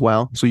information as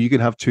well. So you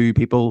could have two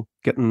people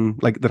getting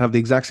like that have the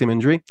exact same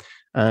injury,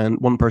 and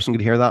one person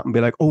could hear that and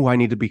be like, oh, I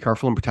need to be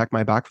careful and protect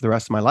my back for the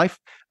rest of my life.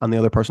 And the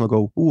other person will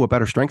go, oh, I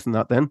better strengthen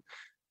that then.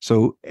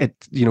 So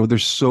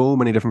there's so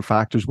many different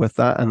factors with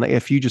that. And like,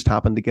 if you just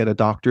happen to get a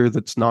doctor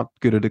that's not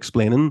good at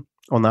explaining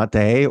on that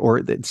day,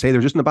 or say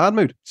they're just in a bad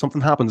mood,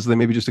 something happens, they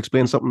maybe just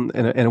explain something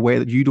in a way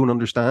that you don't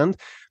understand,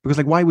 because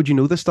like, why would you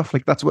know this stuff?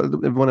 Like, that's what,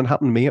 when it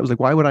happened to me, I was like,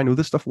 why would I know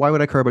this stuff? Why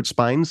would I care about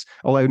spines?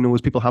 All I know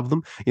is people have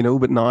them,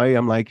 but now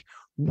I'm like,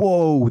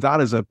 whoa,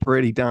 that is a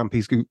pretty damn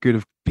piece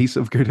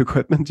of good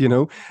equipment,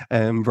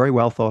 very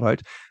well thought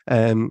out.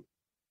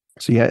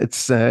 So yeah,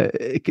 it's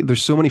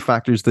there's so many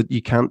factors that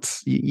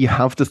you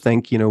have to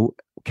think,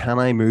 can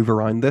I move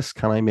around this?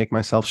 Can I make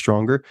myself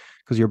stronger?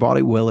 Because your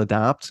body will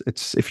adapt.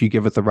 It's if you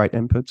give it the right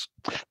inputs.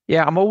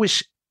 Yeah, I'm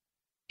always,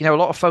 a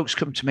lot of folks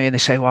come to me and they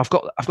say, well,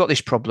 I've got this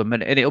problem,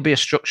 and it'll be a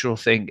structural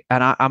thing.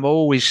 And I'm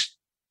always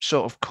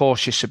sort of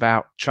cautious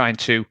about trying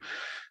to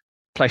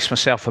place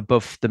myself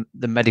above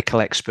the medical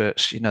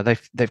experts.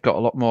 They've got a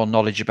lot more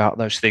knowledge about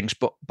those things,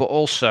 but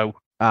also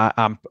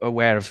I'm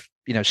aware of,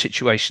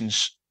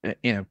 situations,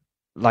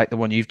 like the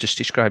one you've just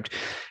described.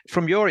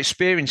 From your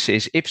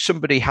experiences, if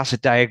somebody has a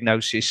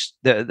diagnosis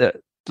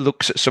that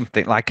looks at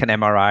something like an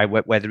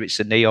MRI, whether it's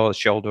the knee or the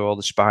shoulder or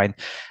the spine,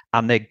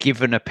 and they're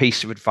given a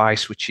piece of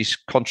advice which is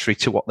contrary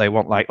to what they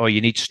want, like, oh,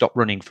 you need to stop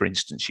running, for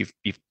instance, you've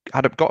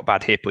got a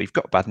bad hip or you've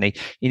got a bad knee,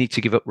 you need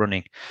to give up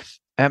running.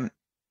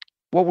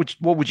 What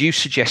would you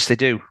suggest they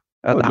do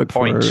at that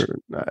point?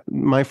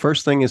 My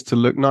first thing is to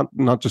look,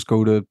 not just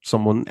go to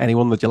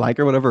anyone that you like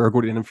or whatever, or go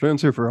to an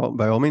influencer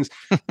by all means.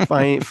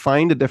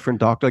 find a different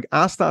doctor. Like,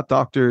 ask that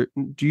doctor,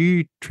 do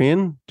you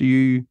train? Do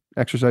you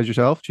exercise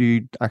yourself? Do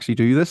you actually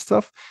do this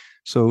stuff?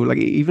 So like,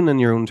 even in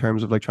your own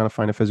terms of like trying to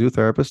find a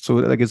physiotherapist. So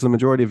like, it's the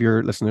majority of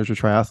your listeners are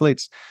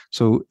triathletes.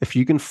 So if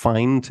you can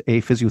find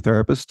a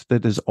physiotherapist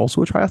that is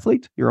also a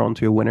triathlete, you're on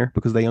to a winner,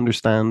 because they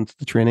understand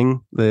the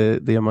training,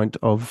 the amount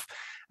of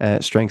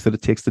strength that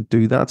it takes to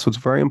do that. So it's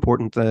very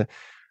important to,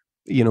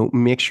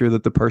 make sure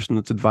that the person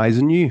that's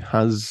advising you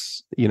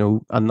has,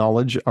 a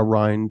knowledge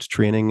around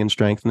training and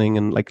strengthening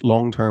and like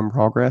long-term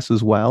progress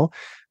as well.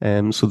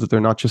 So that they're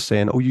not just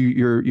saying, oh,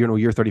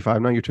 you're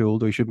 35 now, you're too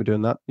old, or you shouldn't be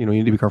doing that. You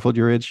need to be careful at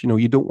your age.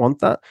 You don't want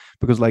that,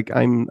 because like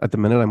I'm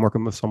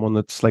working with someone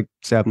that's like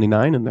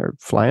 79 and they're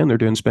flying, they're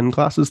doing spin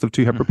classes, they have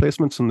 2 hip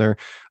replacements, and they're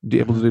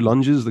able to do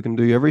lunges, they can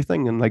do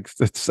everything. And like,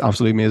 it's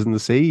absolutely amazing to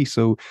see.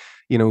 So,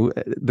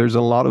 there's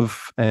a lot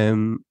of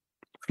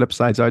flip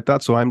sides out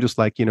that. So I'm just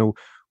like,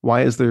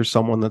 why is there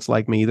someone that's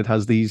like me that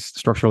has these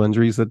structural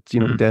injuries that,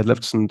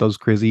 deadlifts and does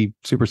crazy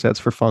supersets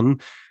for fun,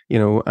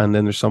 and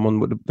then there's someone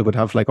that would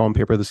have like on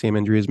paper the same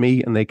injury as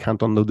me, and they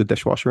can't unload the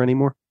dishwasher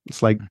anymore.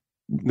 It's like,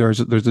 there's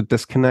a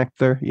disconnect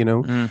there,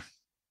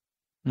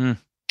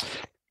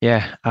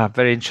 Yeah,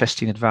 very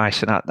interesting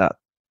advice. And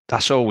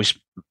that's always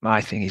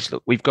my thing is,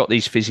 look, we've got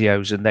these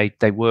physios and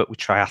they work with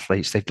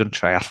triathletes. They've done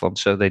triathlon,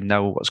 so they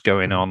know what's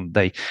going on.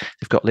 They've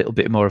got a little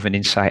bit more of an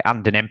insight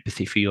and an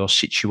empathy for your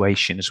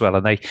situation as well.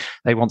 And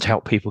they want to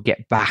help people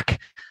get back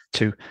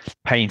to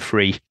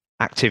pain-free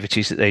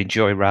activities that they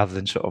enjoy, rather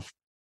than sort of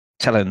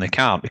telling them they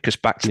can't. Because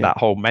back to that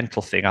whole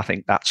mental thing, I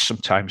think that's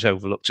sometimes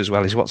overlooked as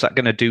well, is what's that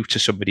going to do to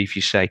somebody if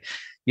you say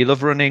you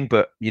love running,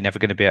 but you're never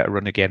going to be able to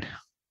run again?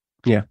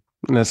 Yeah.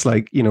 And it's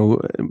like,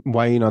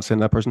 why are you not saying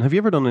to that person, have you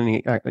ever done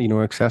any,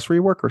 accessory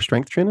work or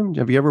strength training?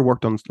 Have you ever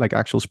worked on like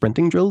actual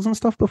sprinting drills and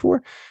stuff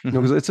before?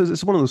 Because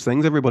it's one of those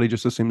things, everybody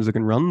just assumes they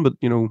can run, but,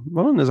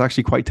 running is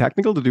actually quite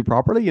technical to do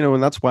properly,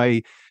 and that's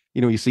why,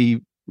 you see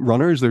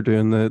runners, they're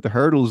doing the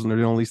hurdles and they're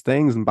doing all these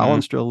things and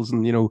balance drills,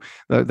 and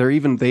they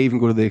even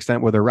go to the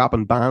extent where they're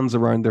wrapping bands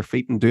around their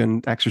feet and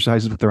doing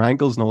exercises with their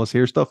ankles and all this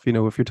here stuff.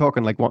 If you're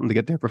talking like wanting to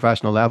get to a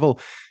professional level,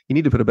 you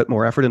need to put a bit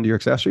more effort into your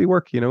accessory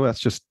work. That's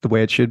just the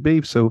way it should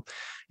be. So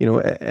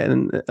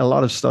and a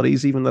lot of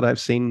studies even that I've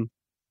seen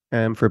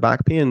for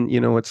back pain,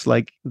 it's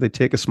like they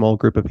take a small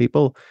group of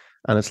people,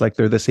 and it's like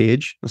they're this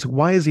age. It's like,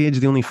 why is the age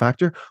the only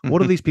factor?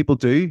 What do these people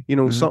do?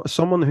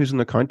 Someone who's an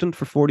accountant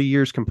for 40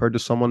 years compared to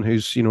someone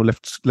who's,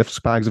 lifts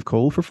bags of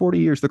coal for 40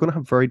 years, they're going to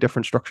have very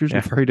different structures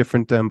and very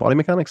different body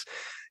mechanics.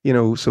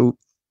 So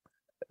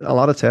a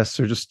lot of tests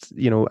are just,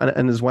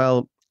 and as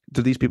well,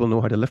 do these people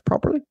know how to lift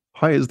properly?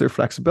 How is their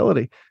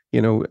flexibility?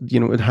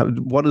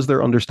 What is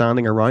their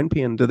understanding around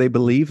pain? Do they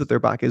believe that their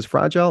back is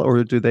fragile,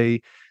 or do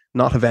they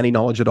not have any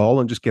knowledge at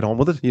all and just get on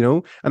with it?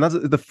 And that's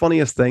the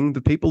funniest thing.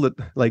 The people that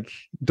like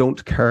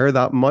don't care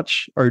that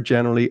much are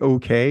generally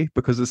okay,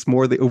 because it's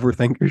more the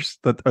overthinkers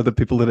that are the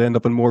people that end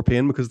up in more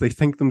pain, because they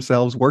think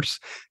themselves worse.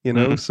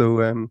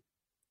 So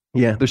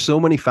there's so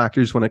many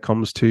factors when it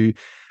comes to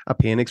a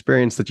pain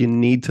experience that you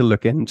need to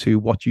look into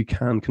what you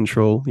can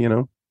control.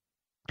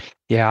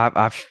 Yeah,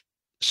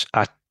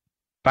 I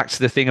back to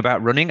the thing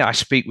about running, I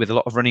speak with a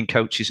lot of running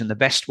coaches, and the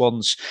best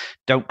ones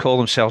don't call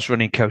themselves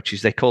running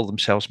coaches. They call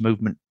themselves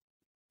movement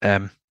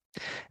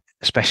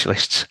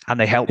specialists, and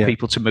they help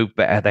people to move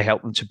better. They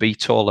help them to be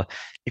taller.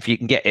 If you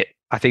can get it,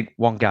 I think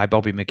one guy,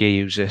 Bobby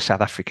McGee, who's a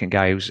South African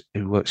guy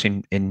who works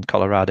in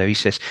Colorado, he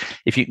says,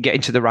 if you can get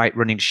into the right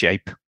running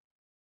shape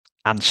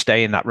and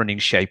stay in that running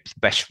shape, the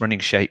best running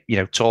shape,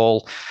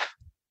 tall,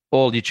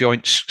 all your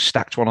joints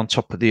stacked one on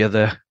top of the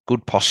other,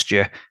 good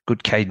posture,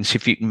 good cadence.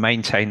 If you can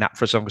maintain that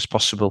for as long as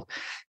possible,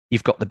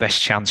 you've got the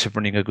best chance of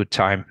running a good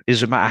time. It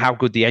doesn't matter how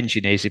good the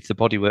engine is if the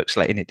bodywork's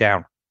letting it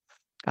down.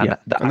 And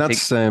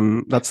that's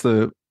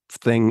the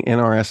thing in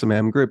our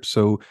SMM group.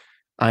 So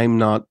I'm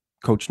not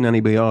coaching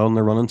anybody on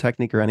their running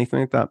technique or anything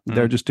like that.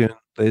 They're just doing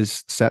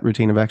this set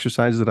routine of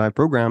exercises that I've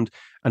programmed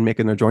and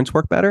making their joints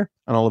work better.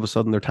 And all of a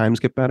sudden their times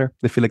get better.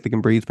 They feel like they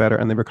can breathe better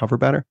and they recover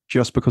better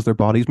just because their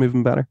body's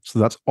moving better. So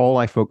that's all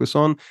I focus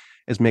on,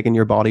 is making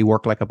your body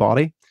work like a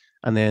body.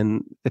 And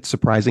then it's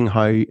surprising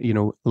how,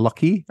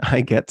 lucky I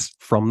get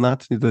from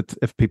that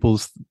if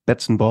people's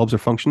bits and bobs are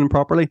functioning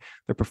properly,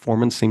 their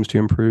performance seems to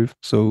improve.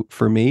 So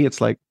for me, it's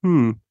like,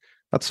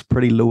 that's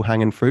pretty low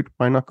hanging fruit.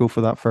 Why not go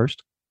for that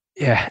first?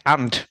 Yeah.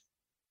 And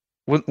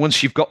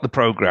once you've got the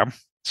program,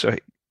 so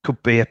it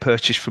could be a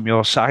purchase from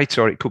your site,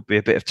 or it could be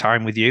a bit of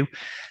time with you.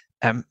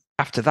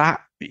 After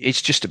that,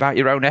 it's just about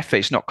your own effort.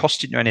 It's not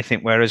costing you anything.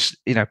 Whereas,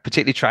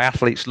 particularly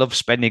triathletes love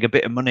spending a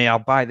bit of money. I'll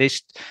buy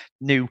this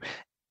new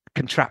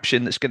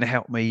contraption that's going to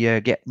help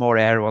me get more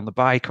aero on the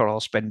bike, or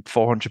I'll spend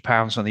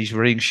 £400 on these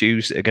running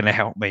shoes that are going to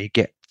help me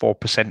get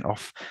 4%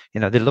 off.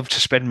 They love to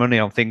spend money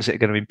on things that are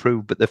going to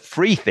improve, but the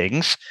free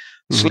things,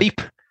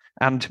 sleep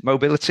and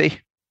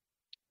mobility,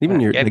 even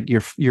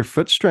your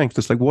foot strength.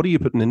 It's like, what are you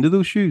putting into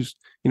those shoes?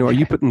 Are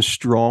you putting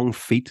strong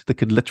feet that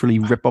could literally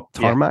rip up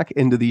tarmac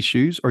into these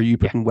shoes? Or are you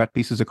putting wet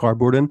pieces of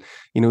cardboard in?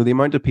 The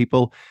amount of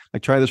people,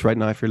 like, try this right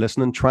now if you're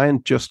listening, try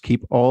and just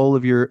keep all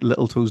of your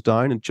little toes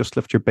down and just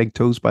lift your big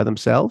toes by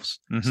themselves.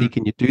 See,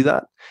 can you do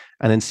that?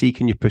 And then see,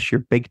 can you push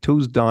your big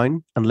toes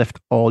down and lift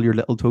all your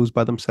little toes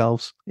by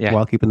themselves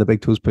while keeping the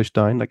big toes pushed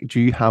down? Like, do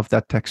you have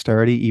that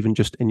dexterity even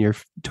just in your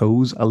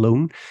toes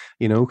alone?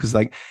 Because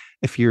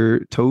if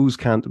your toes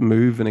can't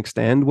move and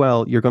extend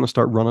well, you're going to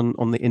start running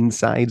on the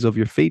insides of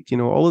your feet.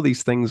 All of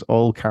these things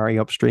all carry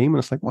upstream. And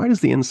it's like, why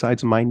does the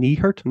insides of my knee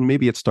hurt? And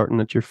maybe it's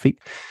starting at your feet.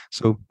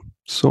 So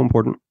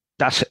important.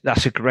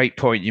 That's a great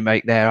point you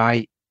make there.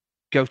 I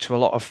go to a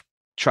lot of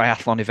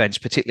triathlon events,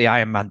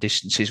 particularly Ironman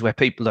distances, where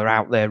people are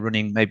out there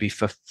running maybe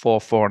for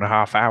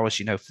 4.5 hours,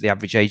 for the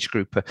average age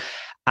group.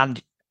 And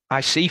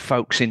I see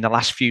folks in the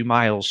last few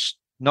miles,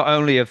 not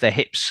only have their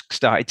hips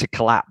started to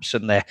collapse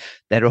and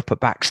their upper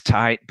back's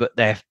tight, but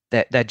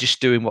they're just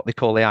doing what they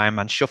call the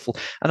Ironman shuffle.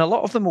 And a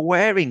lot of them are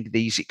wearing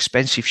these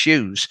expensive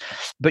shoes.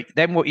 But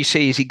then what you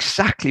see is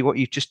exactly what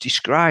you've just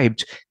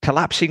described,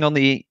 collapsing on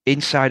the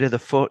inside of the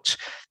foot,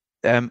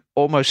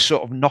 almost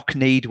sort of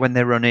knock-kneed when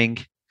they're running.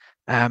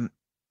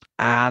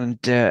 And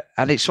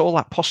it's all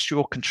that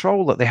postural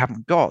control that they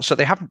haven't got. So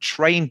they haven't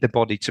trained the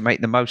body to make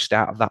the most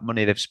out of that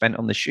money they've spent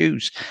on the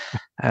shoes.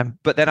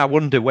 But then I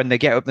wonder, when they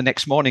get up the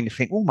next morning and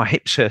think, oh, my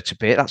hips hurt a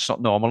bit, that's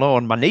not normal,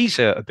 or my knees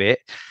hurt a bit,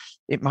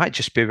 it might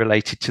just be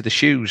related to the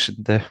shoes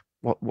and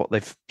what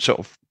they've sort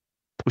of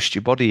pushed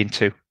your body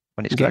into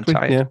when it's getting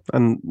tired. Yeah,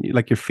 and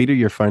like, your feet are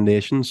your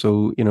foundation.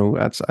 So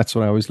that's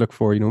what I always look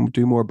for.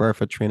 Do more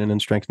barefoot training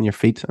and strengthen your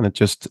feet, and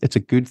it's a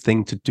good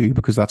thing to do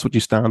because that's what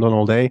you stand on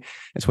all day.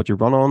 It's what you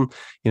run on.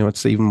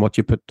 It's even what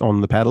you put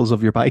on the pedals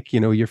of your bike.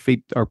 Your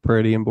feet are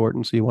pretty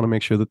important, so you want to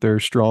make sure that they're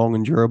strong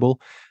and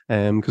durable.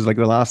 Because like,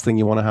 the last thing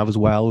you want to have as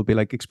well would be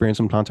like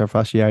experiencing plantar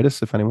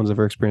fasciitis. If anyone's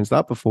ever experienced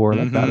that before,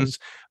 like, that is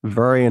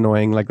very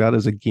annoying. Like, that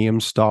is a game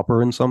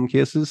stopper in some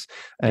cases.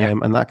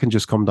 And that can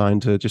just come down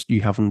to just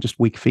you having just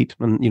weak feet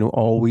and,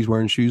 always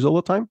wearing shoes all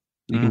the time.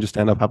 You can just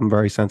end up having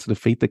very sensitive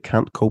feet that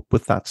can't cope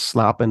with that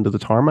slap into the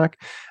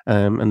tarmac.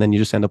 And then you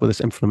just end up with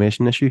this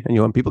inflammation issue.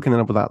 And people can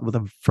end up with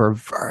that for a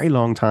very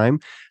long time.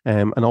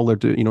 And all they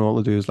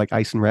do is like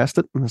ice and rest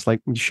it. And it's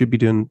like, you should be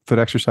doing foot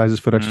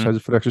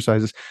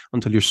exercises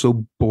until you're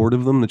so bored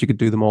of them that you could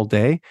do them all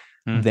day.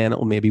 Then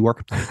it'll maybe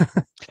work.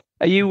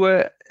 Have you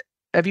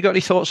got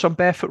any thoughts on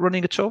barefoot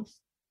running at all?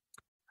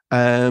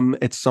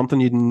 It's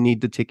something you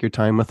need to take your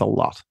time with a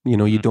lot.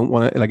 You don't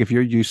want to, like, if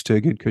you're used to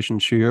a good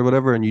cushioned shoe or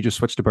whatever, and you just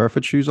switch to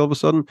barefoot shoes all of a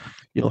sudden,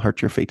 you'll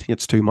hurt your feet.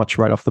 It's too much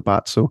right off the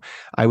bat. So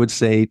I would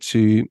say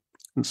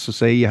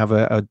say you have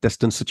a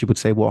distance that you would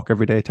say walk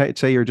every day.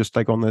 Say you're just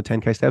like on the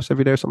 10K steps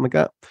every day or something like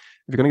that. If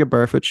you're going to get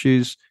barefoot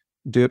shoes,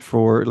 do it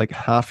for like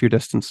half your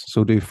distance.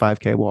 So do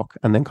 5K walk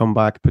and then come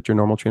back, put your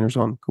normal trainers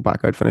on, go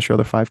back out, finish your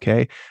other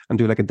 5K and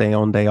do like a day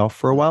on, day off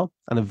for a while.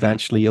 And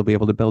eventually you'll be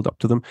able to build up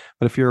to them.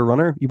 But if you're a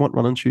runner, you want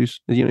running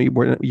shoes. If you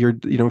want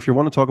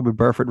to talk about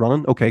barefoot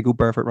running, okay, go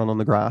barefoot run on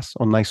the grass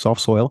on nice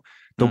soft soil.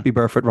 Don't be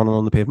barefoot running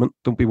on the pavement.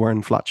 Don't be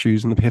wearing flat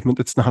shoes on the pavement.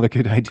 It's not a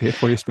good idea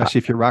for you, especially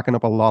if you're racking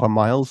up a lot of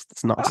miles.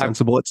 It's not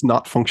sensible. It's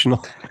not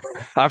functional.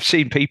 I've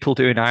seen people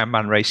doing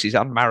Ironman races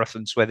and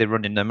marathons where they're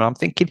running them, and I'm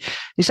thinking,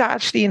 is that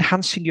actually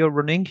enhancing your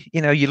running?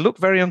 You look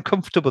very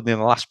uncomfortable in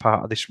the last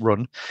part of this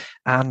run,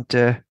 and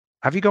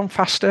have you gone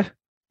faster?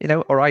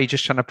 Or are you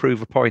just trying to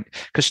prove a point?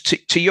 Because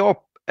to your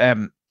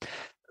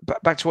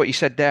back to what you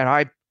said there,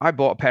 I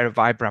bought a pair of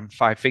Vibram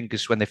 5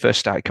 Fingers when they first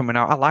started coming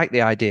out. I like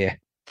the idea,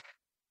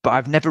 but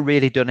I've never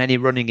really done any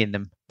running in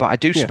them. But I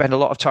do spend a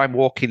lot of time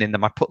walking in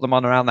them. I put them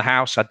on around the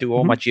house. I do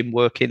all my gym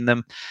work in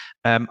them.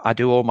 I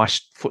do all my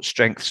foot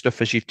strength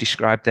stuff, as you've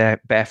described there,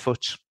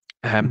 barefoot.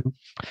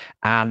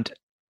 And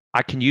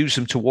I can use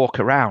them to walk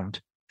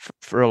around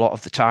for a lot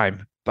of the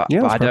time. But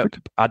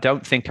I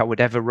don't think I would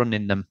ever run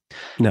in them.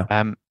 No.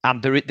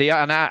 And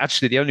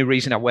actually, the only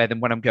reason I wear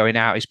them when I'm going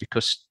out is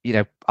because,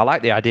 I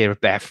like the idea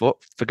of barefoot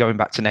for going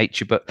back to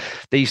nature. But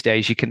these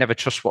days, you can never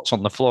trust what's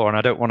on the floor. And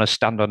I don't want to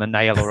stand on a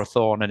nail or a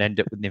thorn and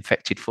end up with an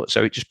infected foot.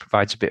 So it just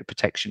provides a bit of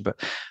protection.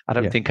 But I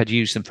don't think I'd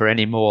use them for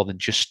any more than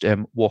just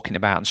walking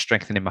about and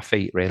strengthening my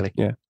feet, really.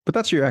 Yeah. But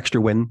that's your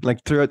extra win.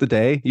 Like throughout the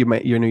day,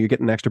 you're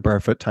getting extra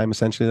barefoot time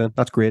essentially. Then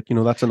that's great.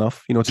 That's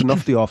enough. It's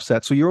enough to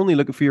offset. So you're only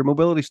looking for your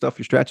mobility stuff,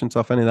 your stretching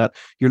stuff, any of that.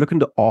 You're looking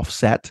to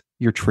offset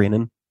your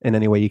training in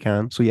any way you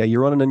can. So yeah,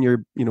 you're running in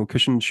your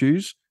cushioned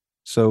shoes.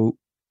 So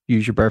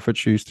use your barefoot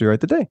shoes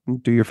throughout the day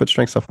and do your foot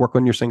strength stuff. Work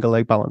on your single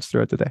leg balance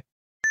throughout the day.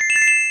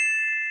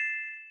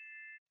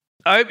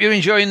 I hope you're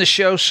enjoying the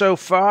show so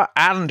far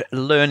and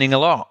learning a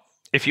lot.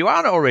 If you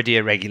aren't already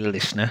a regular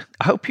listener,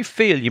 I hope you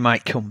feel you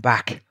might come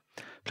back.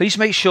 Please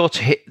make sure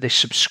to hit the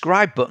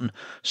subscribe button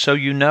so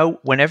you know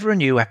whenever a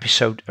new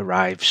episode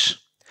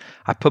arrives.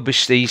 I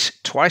publish these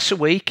twice a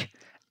week,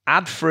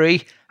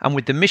 ad-free, and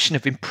with the mission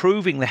of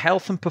improving the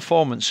health and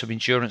performance of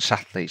endurance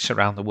athletes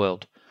around the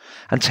world.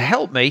 And to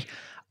help me,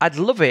 I'd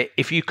love it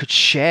if you could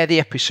share the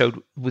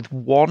episode with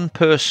one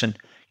person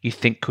you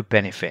think could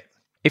benefit.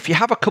 If you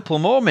have a couple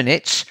more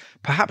minutes,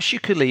 perhaps you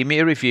could leave me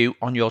a review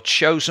on your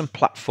chosen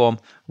platform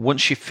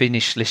once you've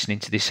finished listening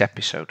to this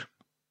episode.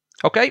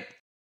 Okay,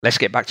 let's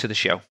get back to the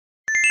show.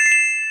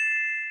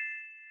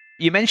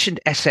 You mentioned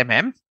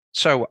SMM,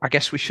 so I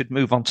guess we should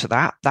move on to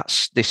that.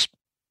 That's this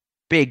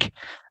big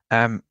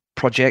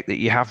project that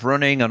you have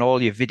running, and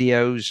all your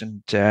videos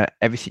and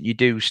everything you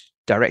do is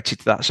directed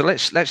to that. So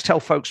let's tell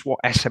folks what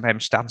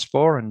SMM stands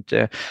for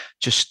and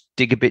just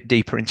dig a bit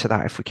deeper into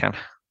that if we can.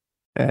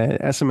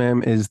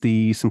 SMM is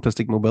the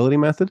Simplistic Mobility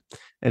Method.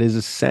 It is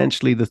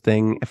essentially the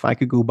thing, if I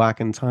could go back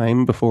in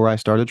time before I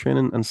started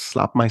training and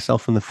slap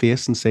myself in the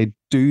face and say,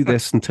 do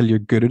this until you're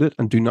good at it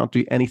and do not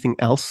do anything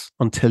else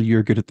until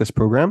you're good at this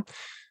program,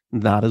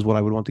 that is what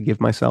I would want to give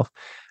myself.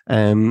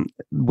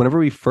 Whenever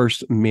we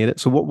first made it,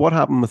 so what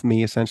happened with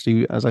me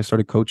essentially as I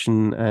started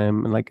coaching,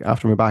 and like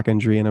after my back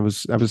injury, and I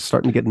was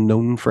starting to get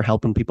known for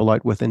helping people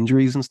out with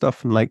injuries and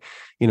stuff, and like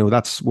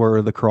that's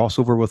where the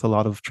crossover with a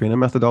lot of training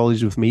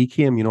methodologies with me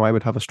came. I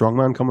would have a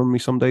strongman coming to me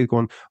someday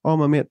going, "Oh,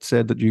 my mate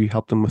said that you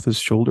helped him with his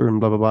shoulder," and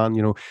blah blah blah. And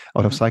I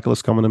would have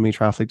cyclists coming to me,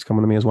 triathletes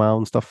coming to me as well,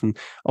 and stuff, and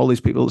all these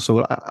people.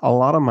 So a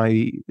lot of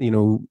my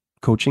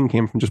coaching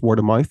came from just word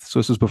of mouth. So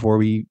this is before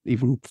we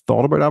even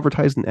thought about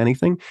advertising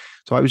anything.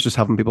 So I was just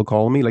having people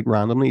call me like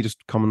randomly, just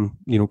come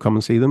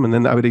and see them. And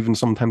then I would even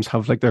sometimes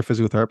have like their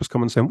physiotherapist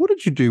come and say, "What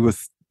did you do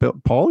with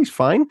Paul? He's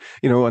fine."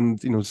 And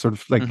sort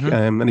of like,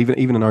 and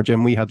even in our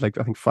gym, we had like,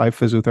 I think 5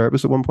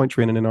 physiotherapists at one point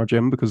training in our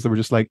gym, because they were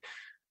just like,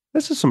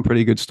 "This is some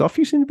pretty good stuff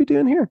you seem to be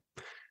doing here."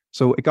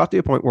 So it got to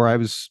a point where I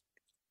was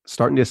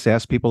starting to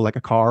assess people like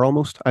a car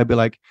almost. I'd be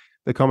like,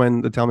 they come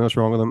in, they tell me what's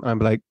wrong with them. I'd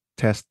be like,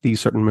 test these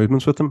certain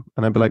movements with them,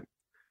 and I'd be like,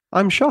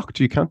 "I'm shocked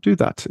you can't do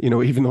that,"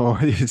 even though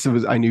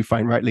I knew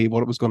fine rightly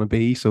what it was going to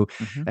be. So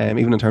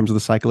even in terms of the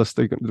cyclists,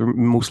 they're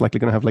most likely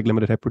going to have like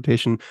limited hip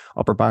rotation.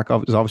 Upper back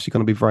is obviously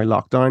going to be very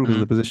locked down because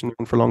of the position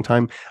for a long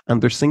time,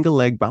 and their single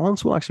leg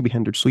balance will actually be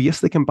hindered. So yes,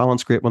 they can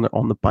balance great when they're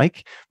on the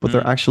bike, but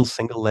their actual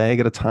single leg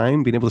at a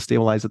time, being able to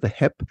stabilize at the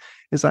hip,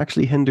 is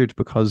actually hindered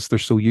because they're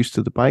so used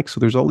to the bike. So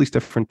there's all these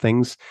different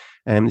things,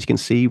 as you can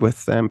see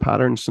with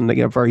patterns. And like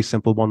a very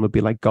simple one would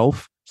be like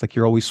golf. It's like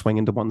you're always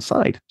swinging to one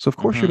side. So of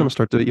course you're going to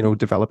start to,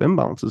 develop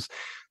imbalances.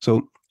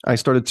 So I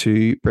started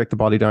to break the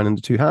body down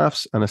into 2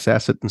 halves and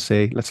assess it and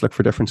say, let's look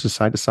for differences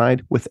side to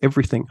side with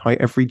everything, how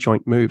every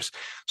joint moves.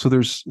 So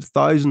there's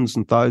thousands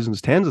and thousands,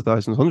 tens of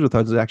thousands, hundreds of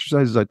thousands of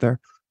exercises out there,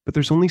 but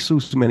there's only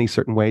so many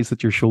certain ways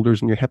that your shoulders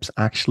and your hips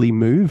actually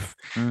move.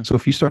 So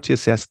if you start to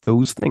assess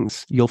those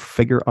things, you'll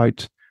figure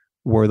out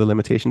where the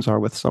limitations are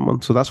with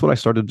someone. So that's what I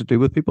started to do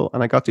with people.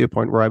 And I got to a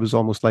point where I was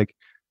almost like,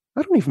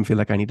 I don't even feel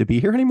like I need to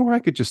be here anymore. I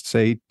could just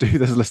say, do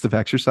this list of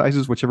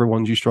exercises, whichever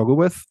ones you struggle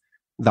with,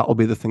 that will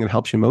be the thing that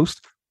helps you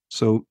most.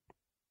 So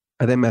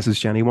I then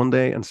messaged Jenny one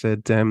day and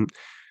said,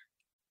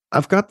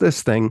 I've got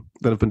this thing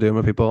that I've been doing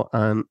with people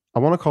and I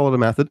want to call it a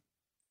method.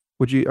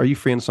 Are you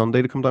free on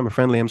Sunday to come down? My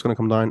friend Liam's going to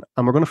come down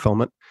and we're going to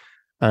film it,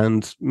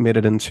 and made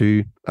it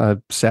into a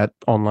set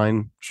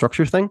online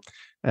structure thing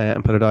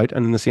and put it out.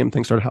 And then the same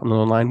thing started happening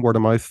online, word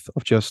of mouth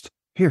of just,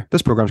 here,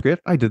 this program's great.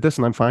 I did this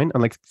and I'm fine.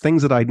 And like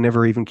things that I'd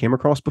never even came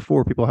across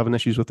before, people having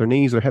issues with their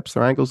knees, their hips,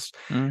 their ankles,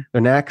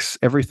 their necks,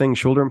 everything,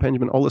 shoulder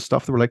impingement, all this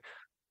stuff. They were like,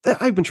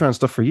 I've been trying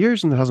stuff for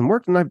years and it hasn't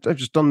worked. And I've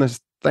just done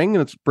this thing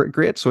and it's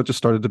great. So it just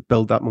started to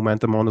build that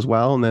momentum on as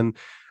well. And then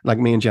like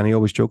me and Jenny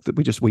always joke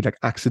that we like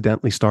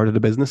accidentally started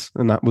a business,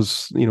 and that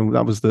was,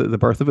 that was the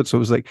birth of it. So it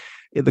was like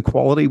the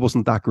quality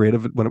wasn't that great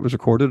of it when it was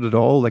recorded at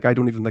all. Like I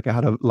don't even think I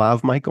had a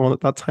lav mic on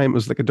at that time. It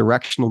was like a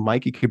directional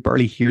mic. You could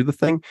barely hear the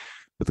thing,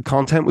 but the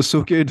content was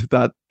so good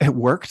that it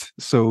worked.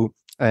 So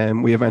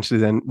we eventually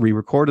then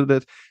re-recorded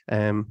it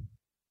and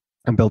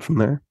built from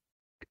there.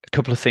 A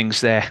couple of things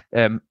there.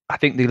 I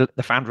think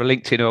the founder of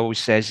LinkedIn always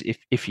says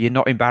if you're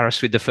not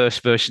embarrassed with the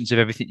first versions of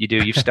everything you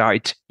do, you've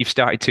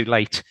started too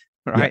late,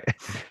 right? Yeah.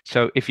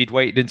 So if you'd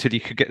waited until you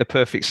could get the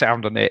perfect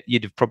sound on it,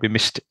 you'd have probably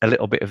missed a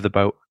little bit of the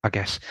boat, I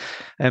guess.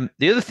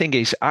 The other thing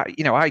is, I'm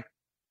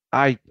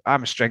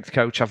a strength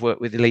coach. I've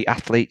worked with elite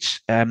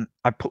athletes.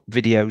 I put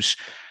videos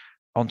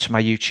onto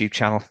my YouTube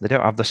channel. They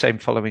don't have the same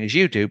following as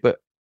you do, but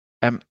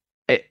I'm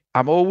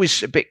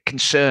always a bit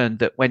concerned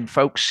that when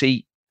folks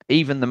see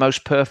even the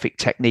most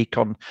perfect technique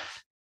on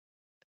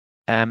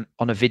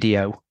a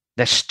video,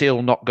 they're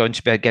still not going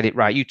to be able to get it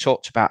right. You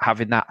talked about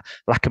having that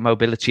lack of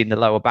mobility in the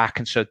lower back,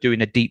 and so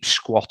doing a deep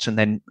squat and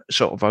then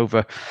sort of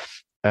over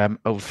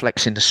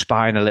flexing the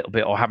spine a little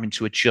bit, or having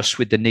to adjust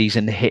with the knees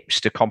and the hips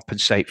to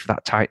compensate for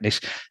that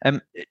tightness.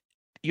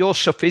 Your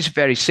stuff is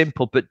very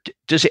simple, but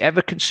does it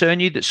ever concern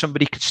you that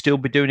somebody could still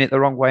be doing it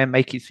the wrong way and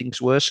making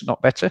things worse,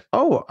 not better?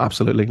 Oh,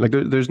 absolutely. Like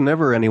there's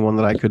never anyone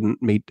that I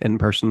couldn't meet in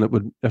person that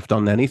would have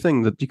done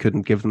anything that you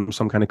couldn't give them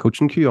some kind of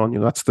coaching cue on.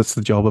 That's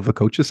the job of a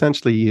coach,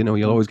 essentially.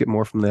 You'll always get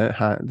more from the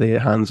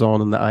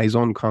hands-on and the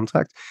eyes-on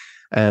contact.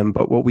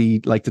 But what we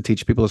like to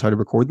teach people is how to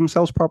record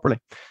themselves properly.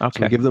 Okay.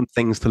 So we give them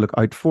things to look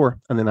out for,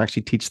 and then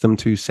actually teach them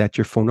to set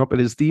your phone up. It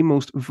is the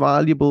most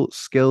valuable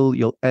skill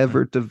you'll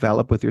ever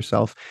develop with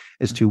yourself,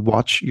 is to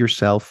watch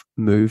yourself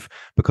move.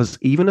 Because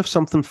even if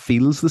something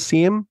feels the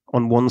same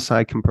on one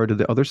side compared to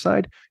the other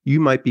side, you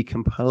might be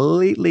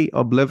completely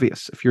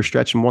oblivious, if you're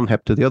stretching one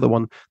hip to the other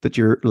one, that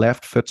your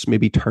left foot's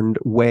maybe turned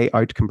way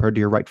out compared to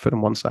your right foot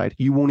on one side.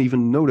 You won't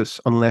even notice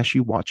unless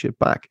you watch it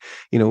back.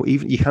 Even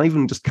you can't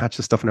even just catch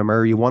the stuff in a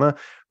mirror. You want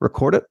to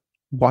record it,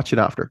 watch it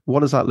after.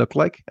 What does that look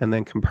like? And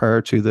then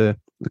compare to the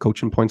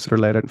coaching points that are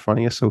laid out in front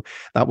of you. So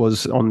that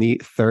was on the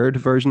third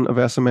version of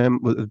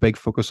SMM. With a big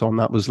focus on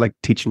that was like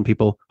teaching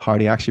people how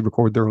to actually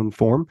record their own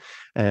form,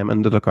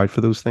 and to look out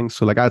for those things.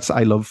 So like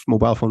I love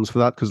mobile phones for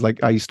that, because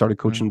like I started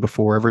coaching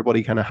before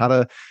everybody kind of had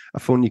a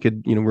phone you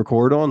could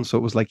record on. So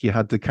it was like you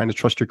had to kind of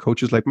trust your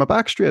coaches. Like, my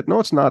back's straight. No,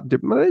 it's not.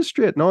 It is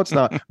straight. No, it's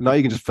not. Now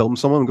you can just film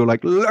someone and go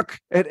like, look,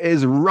 it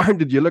is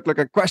rounded. You look like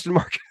a question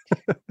mark.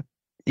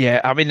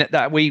 Yeah, I mean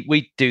that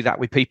we do that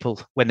with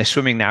people when they're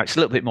swimming now. It's a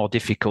little bit more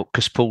difficult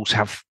because pools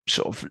have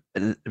sort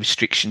of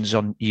restrictions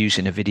on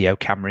using a video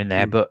camera in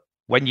there. But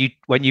when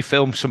you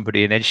film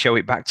somebody and then show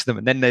it back to them,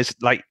 and then there's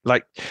like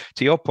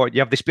to your point, you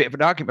have this bit of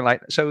an argument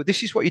like, so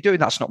this is what you're doing.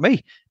 That's not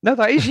me. No,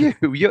 that is you.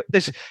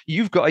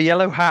 You've got a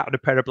yellow hat and a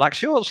pair of black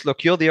shorts.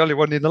 Look, you're the only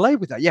one in the lane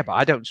with that. Yeah, but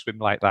I don't swim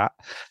like that.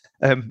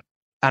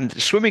 And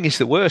swimming is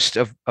the worst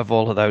of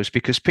all of those,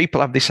 because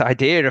people have this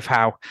idea of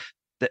how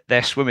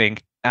they're swimming,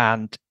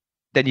 and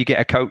then you get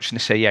a coach and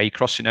they say, yeah, you're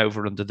crossing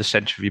over under the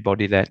center of your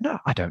body there. No,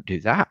 I don't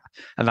do that.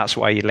 And that's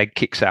why your leg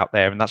kicks out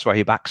there, and that's why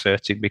your back's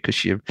hurting,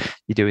 because you're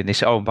doing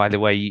this. Oh, and by the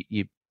way,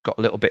 you've got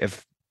a little bit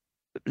of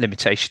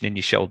limitation in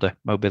your shoulder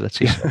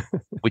mobility. So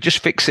we just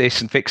fix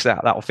this and fix that.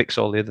 That'll fix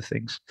all the other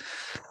things.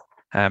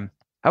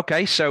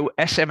 Okay, so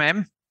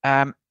SMM.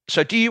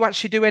 So do you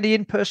actually do any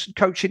in-person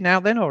coaching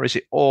now then, or is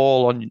it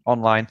all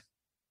online?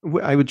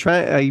 I would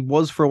try. I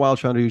was for a while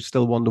trying to do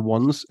still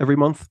one-to-ones every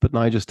month, but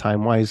now just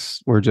time-wise,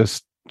 we're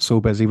just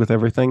so busy with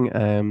everything.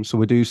 So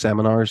we do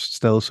seminars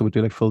still. So we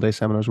do like full day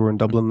seminars. We were in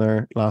Dublin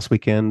there last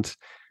weekend.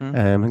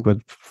 I think we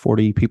had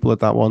 40 people at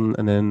that one.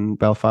 And then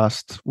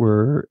Belfast,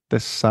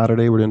 this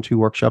Saturday, we're doing 2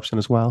 workshops in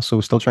as well. So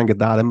we're still trying to get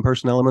that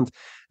in-person element.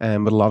 But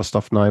a lot of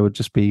stuff now would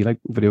just be like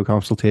video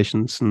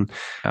consultations and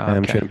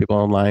training people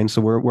online.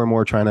 So we're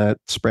more trying to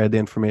spread the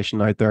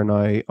information out there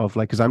now of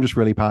like, because I'm just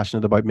really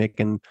passionate about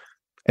making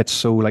it's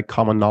so like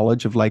common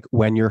knowledge of like,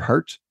 when you're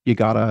hurt, you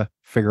gotta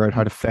figure out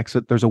how to fix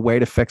it. There's a way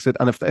to fix it.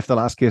 And if the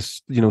last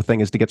case,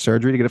 thing is to get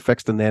surgery to get it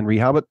fixed and then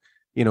rehab it,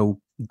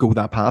 go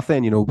that path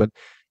then, but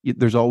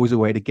there's always a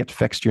way to get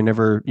fixed. You're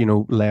never,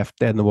 left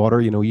dead in the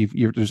water.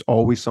 There's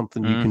always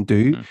something you can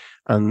do.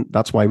 And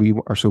that's why we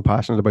are so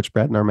passionate about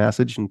spreading our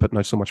message and putting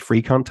out so much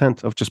free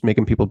content, of just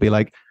making people be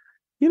like,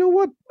 you know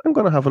what, I'm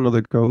going to have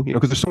another go,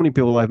 because there's so many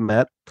people I've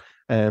met,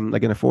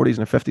 like in their 40s and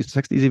their 50s,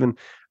 60s even,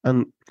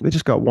 and they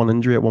just got one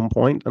injury at one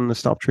point and they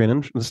stopped training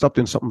and they stopped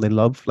doing something they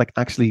love, like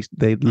actually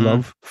they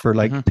love for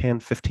like 10,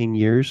 15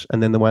 years.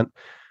 And then they went,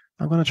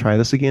 I'm going to try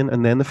this again.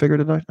 And then they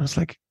figured it out. And it's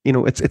like,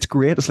 it's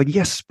great. It's like,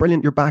 yes,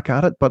 brilliant. You're back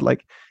at it. But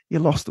like, you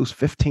lost those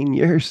 15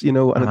 years, and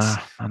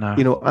I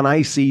know. And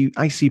I see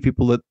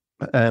people that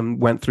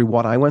went through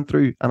what I went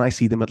through, and I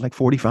see them at like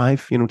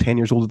 45, 10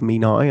 years older than me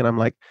now. And I'm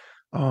like,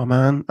 Oh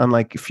man, and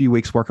like a few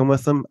weeks working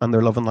with them, and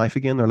they're loving life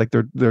again. They're like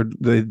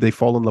they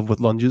fall in love with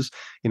lunges.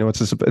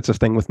 It's a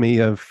thing with me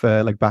of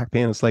like back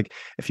pain. It's like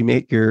if you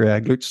make your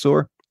glutes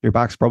sore, your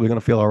back's probably going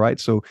to feel all right.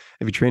 So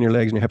if you train your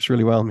legs and your hips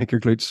really well, make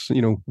your glutes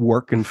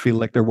work and feel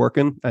like they're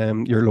working,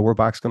 your lower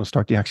back's going to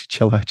start to actually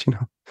chill out.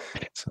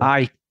 So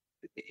I,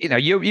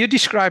 you're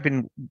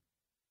describing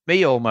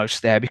me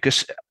almost there,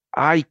 because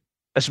I,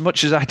 as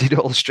much as I did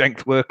all the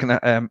strength work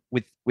and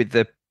with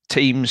the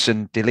teams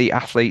and elite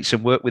athletes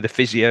and work with the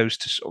physios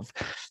to sort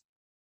of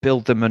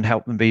build them and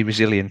help them be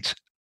resilient,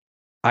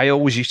 I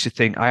always used to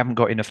think I haven't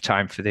got enough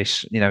time for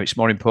this. It's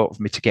more important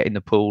for me to get in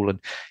the pool, and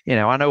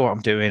I know what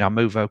I'm doing. I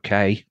move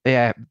okay.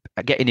 Yeah,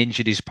 getting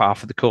injured is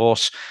part of the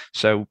course,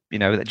 so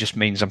that just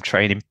means I'm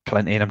training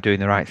plenty and I'm doing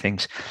the right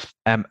things.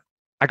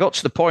 I got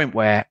to the point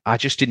where I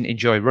just didn't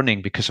enjoy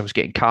running because I was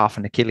getting calf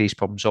and Achilles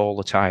problems all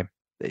the time.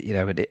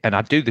 And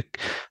I do the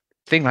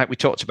thing like we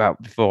talked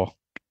about before: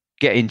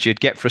 get injured,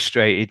 get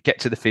frustrated, get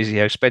to the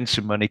physio, spend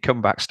some money,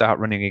 come back, start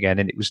running again,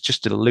 and it was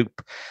just a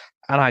loop.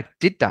 And I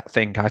did that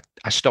thing.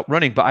 I stopped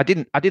running, but I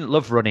didn't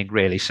love running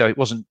really, so it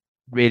wasn't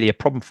really a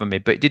problem for me.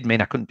 But it did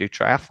mean I couldn't do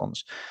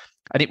triathlons.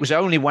 And it was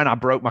only when I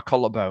broke my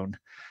collarbone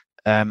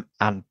and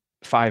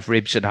 5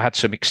 ribs, and I had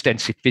some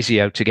extensive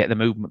physio to get the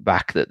movement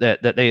back, that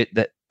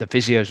the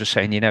physios were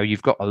saying,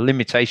 you've got a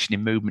limitation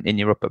in movement in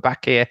your upper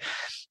back here,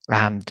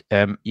 and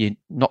you're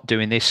not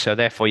doing this, so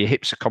therefore your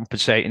hips are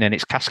compensating and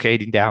it's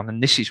cascading down,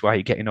 and this is why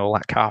you're getting all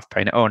that calf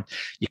pain. And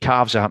your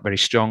calves aren't very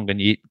strong, and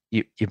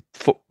your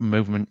foot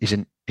movement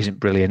isn't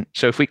brilliant.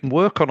 So if we can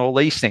work on all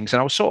these things, and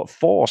I was sort of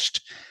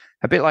forced,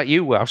 a bit like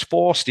you were, I was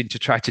forced into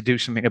try to do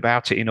something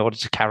about it in order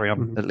to carry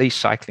on at least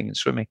cycling and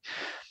swimming.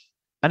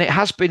 And it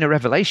has been a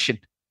revelation.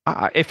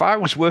 If I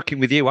was working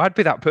with you, I'd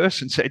be that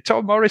person saying,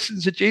 Tom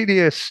Morrison's a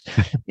genius,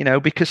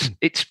 because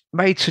it's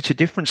made such a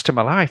difference to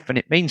my life. And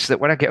it means that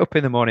when I get up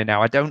in the morning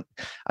now, I don't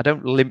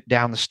limp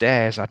down the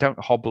stairs. I don't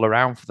hobble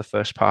around for the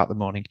first part of the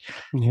morning.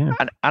 Yeah.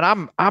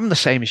 And I'm the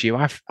same as you.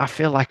 I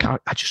feel like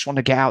I just want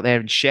to get out there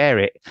and share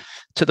it,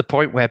 to the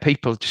point where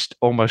people just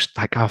almost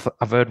like, I've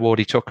heard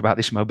Wardy talk about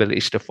this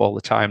mobility stuff all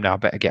the time now. I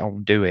better get on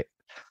and do it.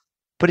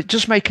 But it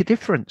does make a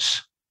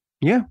difference.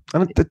 Yeah,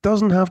 and it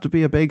doesn't have to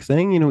be a big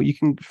thing. You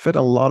can fit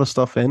a lot of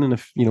stuff in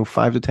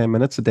 5 to 10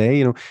 minutes a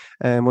day.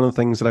 And one of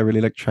the things that I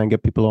really like to try and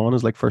get people on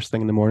is like first thing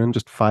in the morning,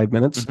 just 5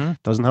 minutes.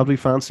 Doesn't have to be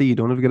fancy. You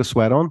don't have to get a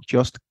sweat on.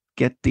 Just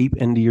get deep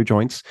into your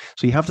joints.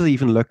 So you have to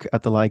even look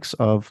at the likes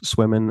of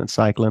swimming and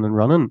cycling and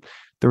running.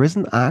 There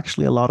isn't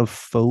actually a lot of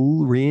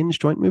full range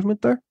joint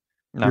movement there.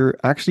 No. You're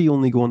actually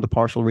only going to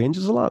partial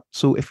ranges a lot.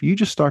 So if you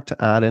just start to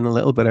add in a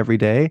little bit every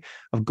day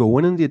of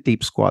going into a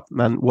deep squat,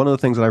 and one of the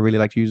things that I really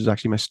like to use is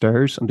actually my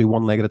stairs, and do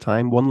one leg at a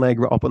time, one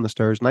leg up on the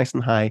stairs, nice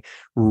and high,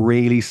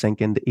 really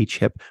sink into each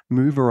hip,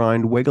 move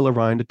around, wiggle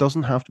around. It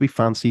doesn't have to be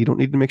fancy. You don't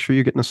need to make sure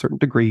you're getting a certain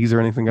degrees or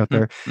anything out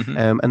there.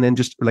 And then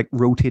just like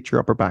rotate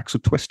your upper back. So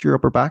twist your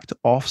upper back to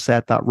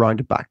offset that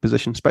rounded back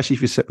position, especially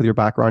if you sit with your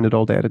back rounded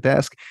all day at a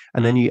desk.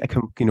 And then you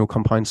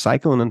compound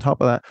cycling on top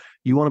of that.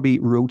 You want to be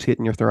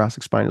rotating your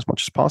thoracic spine as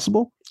much as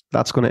possible.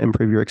 That's going to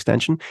improve your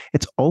extension.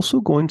 It's also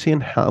going to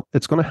help.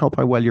 It's going to help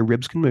how well your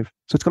ribs can move.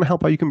 So it's going to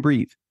help how you can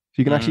breathe. So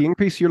you can actually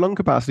increase your lung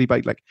capacity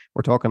by, like,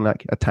 we're talking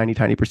like a tiny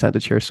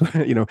percentage here. So,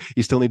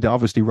 you still need to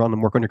obviously run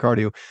and work on your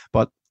cardio.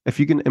 But if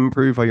you can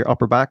improve how your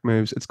upper back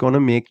moves, it's going to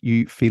make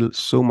you feel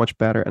so much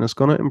better. And it's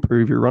going to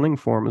improve your running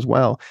form as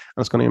well.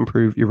 And it's going to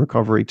improve your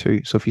recovery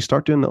too. So if you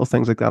start doing little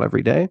things like that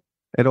every day,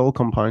 it all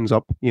compounds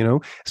up,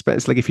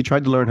 It's like if you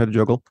tried to learn how to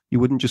juggle, you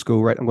wouldn't just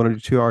go, right, I'm going to do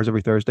 2 hours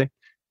every Thursday.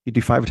 You'd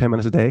do 5 or 10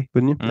 minutes a day,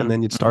 wouldn't you? And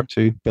then you'd start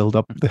to build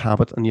up the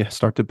habit, and you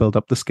start to build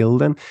up the skill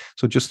then.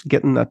 So just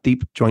getting that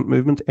deep joint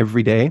movement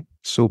every day,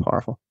 so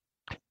powerful.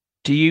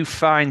 Do you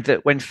find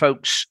that when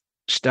folks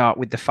start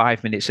with the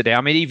 5 minutes a day,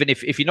 I mean, even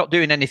if you're not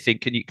doing anything,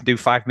 you can do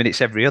 5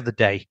 minutes every other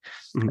day,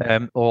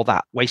 or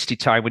that wasted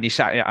time when you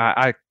sat.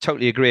 I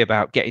totally agree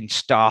about getting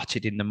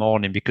started in the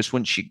morning, because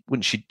once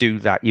you do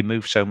that, you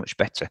move so much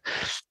better.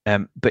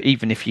 But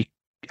even if you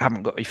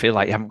feel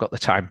like you haven't got the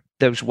time,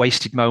 those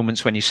wasted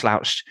moments when you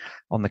slouched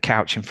on the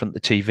couch in front of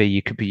the TV,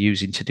 you could be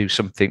using to do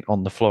something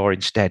on the floor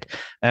instead.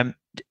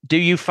 Do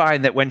you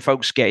find that when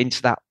folks get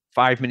into that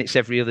 5 minutes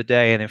every other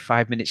day and then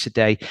 5 minutes a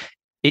day,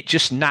 it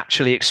just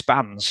naturally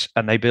expands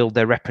and they build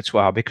their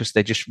repertoire because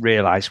they just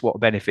realize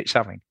what benefits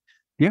having?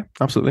 Yeah,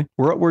 absolutely.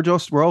 We're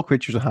all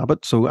creatures of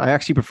habit. So I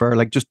actually prefer,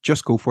 like,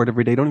 just go for it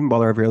every day. Don't even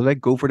bother every other day.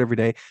 Go for it every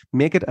day.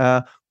 Make it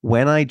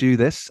when I do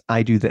this,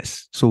 I do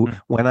this. So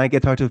when I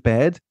get out of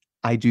bed,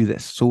 I do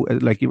this. So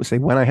like you would say,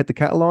 when I hit the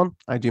kettle on,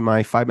 I do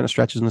my 5-minute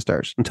stretches in the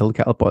stairs until the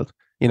kettle boils.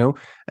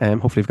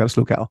 Hopefully you've got a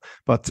slow kettle,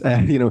 but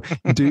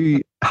do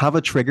have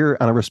a trigger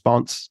and a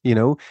response.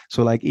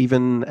 So like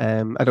even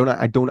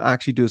I don't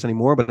actually do this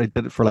anymore, but I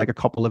did it for like a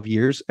couple of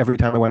years. Every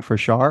time I went for a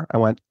shower, I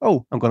went,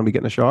 oh, I'm going to be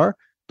getting a shower.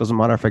 Doesn't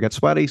matter if I get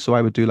sweaty. So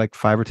I would do like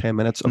 5 or 10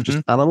 minutes of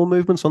just animal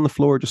movements on the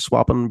floor, just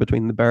swapping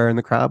between the bear and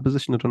the crab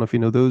position. I don't know if you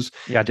know those.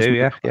 Yeah, I do.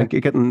 Yeah.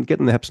 Getting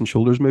the hips and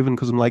shoulders moving,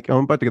 because I'm like,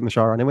 I'm about to get in the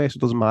shower anyway. So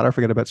it doesn't matter if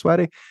I get a bit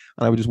sweaty.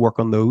 And I would just work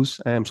on those.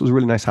 So it was a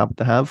really nice habit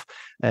to have.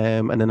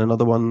 And then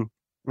another one,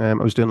 I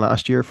was doing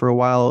last year for a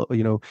while.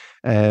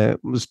 It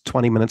was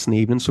 20 minutes in the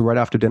evening. So right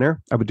after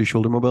dinner, I would do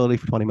shoulder mobility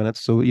for 20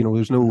 minutes. So,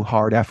 there's no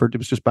hard effort. It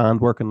was just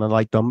band work and a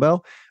light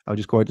dumbbell. I would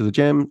just go out to the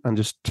gym and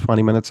just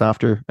 20 minutes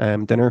after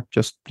dinner,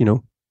 just,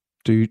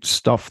 do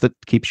stuff that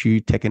keeps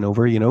you ticking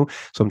over, So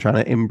I'm trying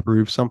to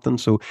improve something.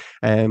 So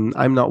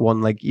I'm not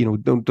one like,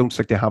 don't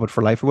stick to a habit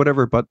for life or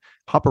whatever, but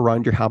hop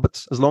around your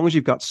habits. As long as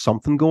you've got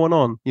something going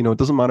on, it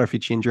doesn't matter if you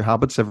change your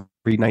habits every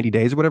 90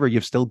 days or whatever,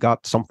 you've still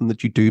got something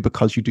that you do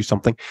because you do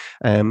something,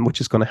 which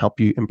is going to help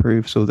you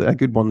improve. So a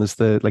good one is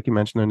like you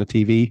mentioned on the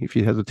TV, if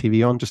you have the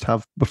TV on, just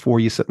have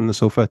before you sit in the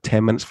sofa,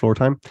 10 minutes floor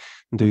time.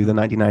 And do the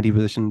 90-90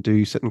 position,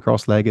 do sitting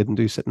cross-legged and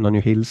do sitting on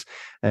your heels,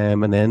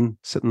 and then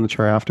sit in the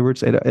chair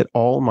afterwards. It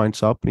all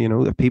mounts up.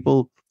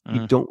 People,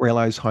 you don't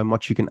realize how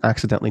much you can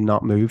accidentally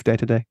not move day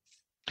to day.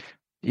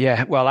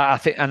 Yeah, well, I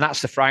think, and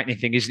that's the frightening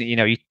thing, isn't it?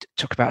 You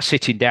talk about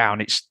sitting down.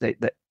 It's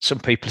that some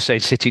people say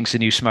sitting's the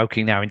new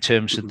smoking now in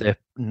terms of the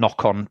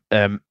knock-on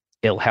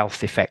ill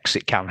health effects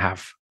it can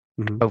have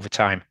over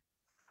time.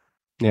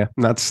 Yeah,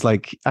 and that's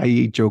like,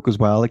 I joke as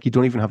well. Like, you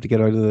don't even have to get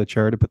out of the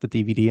chair to put the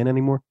DVD in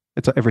anymore.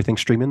 It's everything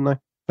streaming now.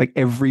 Like,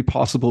 every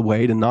possible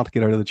way to not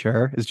get out of the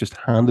chair is just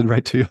handed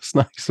right to us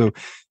now. So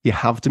you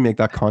have to make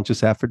that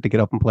conscious effort to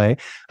get up and play.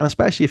 And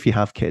especially if you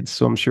have kids.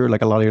 So I'm sure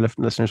like a lot of your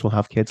listeners will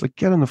have kids. Like,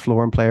 get on the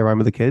floor and play around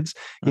with the kids.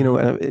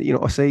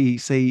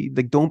 Say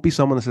like, don't be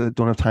someone that says, I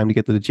don't have time to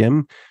get to the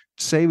gym.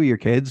 Say with your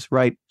kids,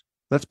 right,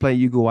 let's play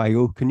you go, I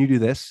go. Can you do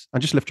this?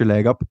 And just lift your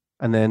leg up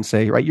and then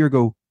say, right, you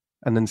go.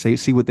 And then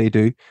see what they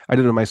do. I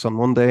did it with my son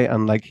one day,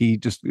 and like, he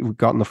just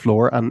got on the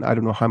floor, and I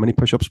don't know how many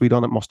push-ups we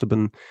done. It must have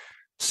been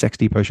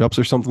 60 push-ups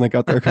or something like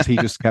that there, because he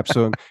just kept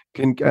saying,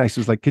 I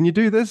was like, can you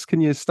do this?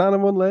 Can you stand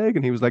on one leg?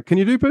 And he was like, can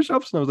you do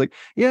push-ups? And I was like,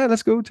 yeah,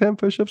 let's go 10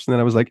 push-ups. And then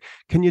I was like,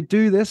 can you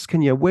do this?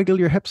 Can you wiggle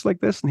your hips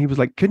like this? And he was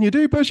like, can you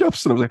do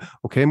push-ups? And I was like,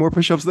 okay, more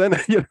push-ups then.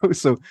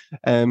 So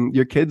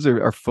your kids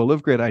are full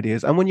of great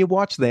ideas. And when you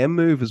watch them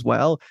move as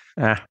well,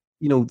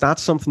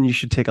 that's something you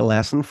should take a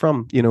lesson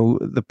from.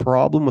 The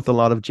problem with a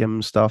lot of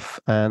gym stuff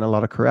and a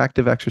lot of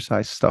corrective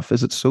exercise stuff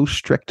is it's so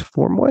strict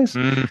form-wise.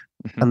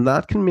 And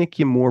that can make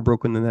you more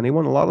broken than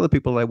anyone. A lot of the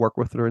people I work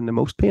with that are in the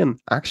most pain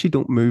actually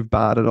don't move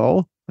bad at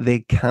all. They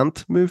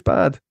can't move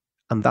bad.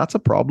 And that's a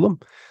problem.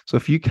 So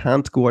if you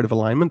can't go out of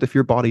alignment, if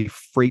your body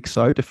freaks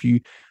out, if you,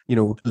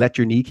 let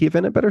your knee cave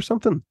in a bit or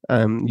something,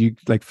 you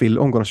like feel,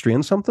 oh, I'm going to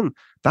strain something,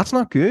 that's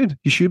not good.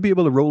 You should be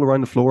able to roll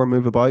around the floor and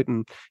move about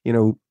and,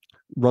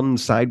 run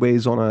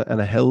sideways on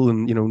a hill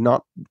and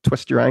not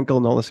twist your ankle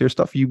and all this here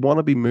stuff. You want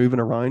to be moving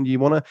around. You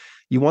want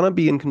to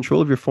be in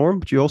control of your form,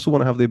 but you also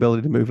want to have the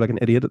ability to move like an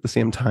idiot at the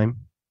same time.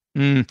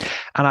 And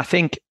I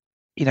think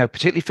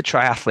particularly for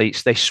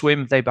triathletes, they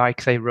swim, they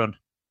bike, they run.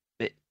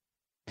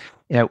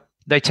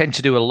 They tend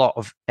to do a lot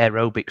of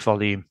aerobic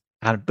volume,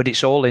 but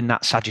it's all in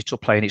that sagittal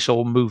plane. It's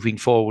all moving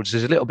forwards.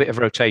 There's a little bit of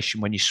rotation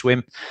when you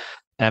swim.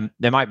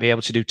 They might be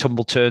able to do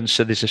tumble turns,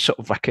 so there's a sort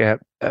of like a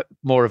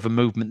more of a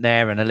movement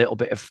there and a little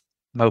bit of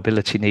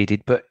mobility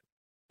needed. But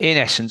in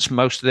essence,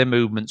 most of their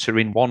movements are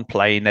in one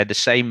plane. They're the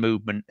same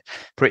movement,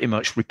 pretty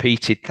much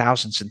repeated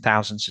thousands and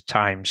thousands of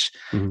times.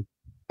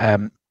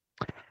 And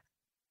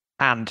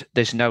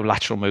there's no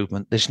lateral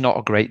movement. There's not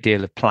a great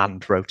deal of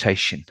planned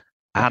rotation.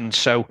 And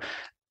so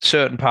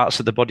certain parts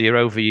of the body are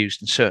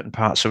overused and certain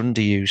parts are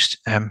underused.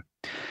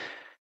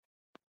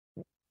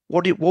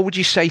 What would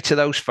you say to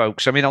those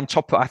folks? I mean, on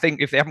top of, I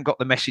think if they haven't got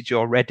the message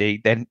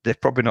already, then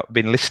they've probably not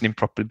been listening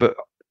properly. But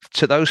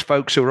to those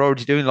folks who are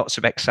already doing lots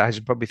of exercise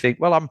and probably think,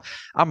 well,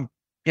 I'm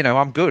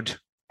good.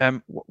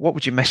 What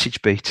would your message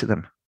be to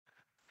them?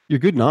 You're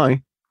good now.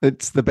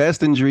 It's the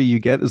best injury you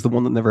get is the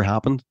one that never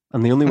happened.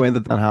 And the only way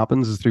that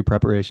happens is through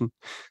preparation.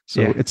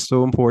 So It's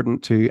so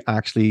important to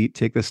actually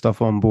take this stuff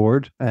on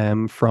board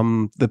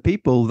from the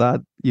people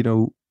that,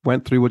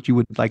 went through what you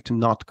would like to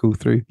not go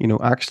through.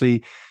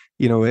 Actually,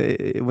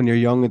 when you're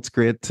young, it's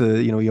great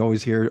to, you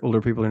always hear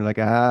older people and you're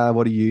like,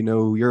 what do you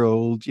know? You're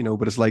old,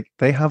 but it's like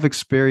they have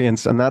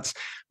experience. And that's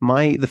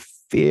the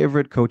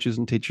favorite coaches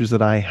and teachers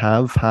that I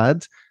have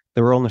had.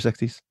 They were all in their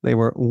 60s. They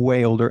were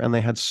way older and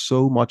they had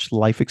so much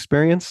life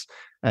experience.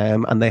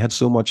 And they had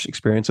so much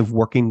experience of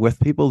working with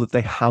people that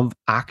they have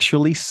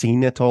actually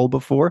seen it all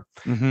before.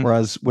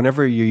 Whereas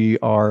whenever you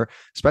are,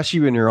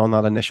 especially when you're on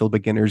that initial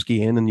beginner's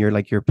gain and you're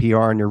like your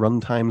PR and your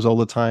run times all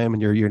the time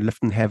and you're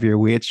lifting heavier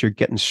weights, you're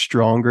getting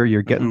stronger,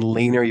 you're getting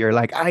leaner, you're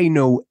like, I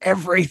know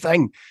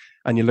everything.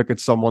 And you look at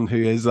someone who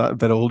is a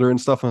bit older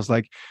and stuff, and it's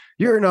like,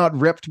 you're not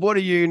ripped. What do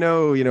you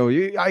know?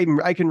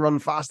 I can run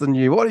faster than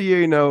you. What do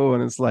you know?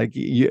 And it's like,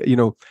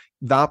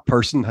 that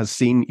person has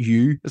seen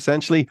you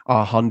essentially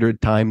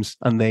 100 times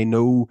and they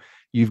know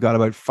you've got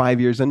about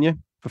 5 years in you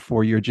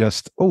before you're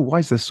just, oh, why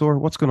is this sore?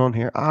 What's going on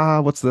here?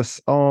 What's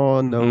this?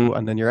 Oh, no.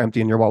 And then you're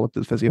emptying your wallet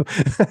to the physio.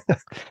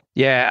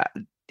 Yeah,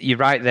 you're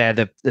right there.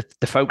 The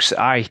folks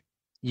that I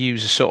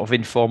use as sort of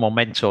informal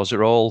mentors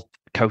are all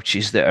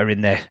coaches that are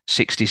in their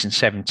 60s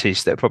and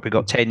 70s that have probably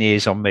got 10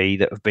 years on me,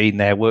 that have been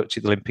there, worked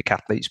with Olympic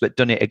athletes, but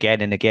done it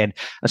again and again.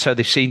 And so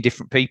they've seen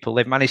different people.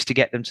 They've managed to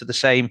get them to the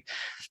same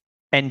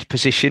end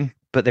position.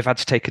 but they've had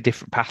to take a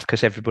different path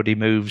because everybody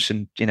moves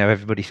and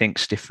everybody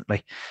thinks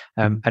differently,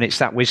 and it's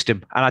that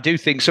wisdom. And I do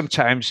think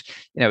sometimes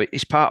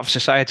it's part of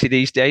society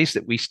these days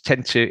that we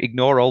tend to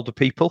ignore older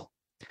people,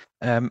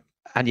 and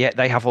yet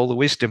they have all the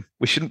wisdom.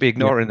 We shouldn't be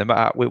ignoring them.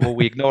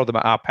 We ignore them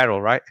at our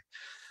peril, right?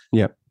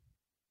 Yeah.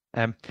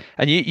 And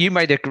you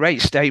made a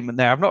great statement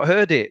there. I've not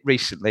heard it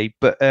recently,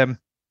 but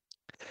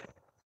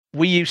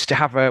we used to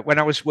have when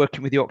I was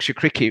working with Yorkshire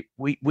Cricket,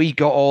 we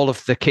got all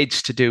of the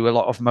kids to do a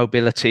lot of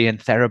mobility and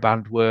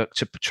TheraBand work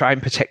to try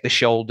and protect the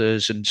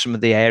shoulders and some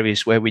of the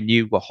areas where we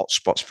knew were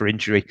hotspots for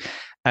injury.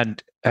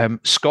 And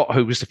Scott,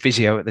 who was the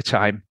physio at the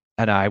time,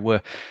 and I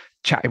were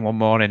chatting one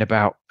morning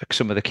about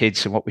some of the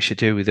kids and what we should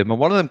do with them. And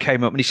one of them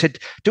came up and he said,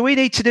 "Do we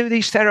need to do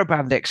these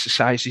TheraBand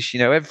exercises,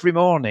 every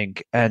morning?"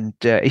 And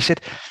he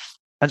said,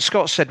 and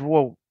Scott said,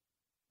 "Well,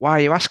 why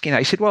are you asking that?"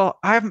 He said, "Well,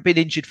 I haven't been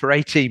injured for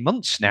 18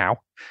 months now."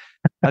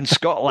 And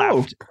Scott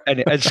laughed,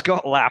 and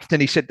Scott laughed,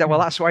 and he said, "Well,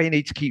 that's why you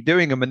need to keep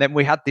doing them." And then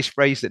we had this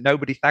phrase that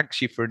nobody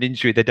thanks you for an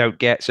injury they don't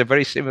get. So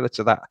very similar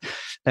to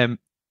that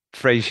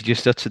phrase you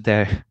just uttered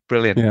there.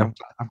 Brilliant. Yeah.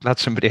 I'm glad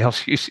somebody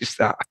else uses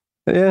that.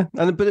 Yeah,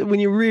 but when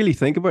you really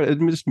think about it,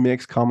 it just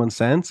makes common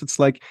sense. It's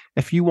like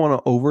if you want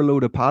to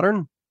overload a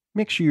pattern,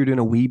 make sure you're doing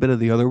a wee bit of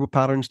the other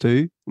patterns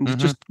too, and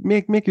just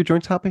make your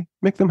joints happy,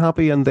 make them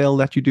happy, and they'll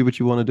let you do what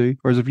you want to do.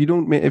 Whereas if you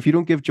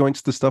don't give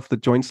joints the stuff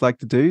that joints like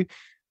to do,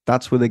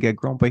 that's where they get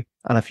grumpy.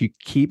 And if you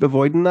keep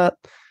avoiding that,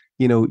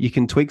 you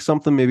can tweak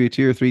something maybe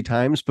 2 or 3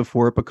 times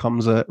before it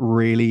becomes a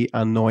really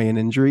annoying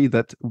injury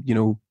that,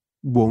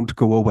 won't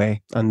go away.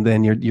 And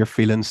then you're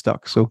feeling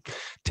stuck. So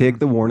take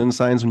the warning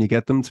signs when you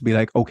get them to be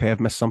like, okay,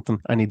 I've missed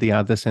something. I need to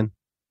add this in.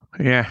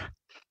 Yeah.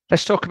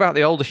 Let's talk about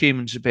the older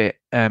humans a bit.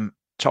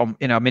 Tom,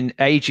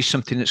 age is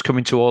something that's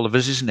coming to all of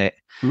us, isn't it?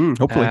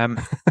 Hopefully.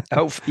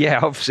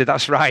 Obviously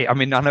that's right. I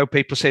mean, I know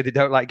people say they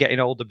don't like getting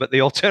older, but the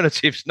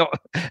alternative's not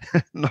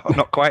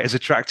quite as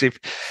attractive.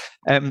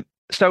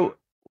 So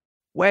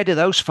where do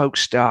those folks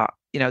start?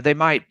 They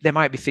might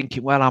be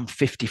thinking, well, I'm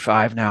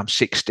 55 now, I'm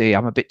 60,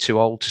 I'm a bit too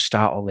old to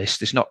start all this.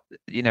 There's not,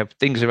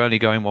 things are only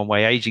going one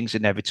way. Aging's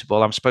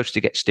inevitable. I'm supposed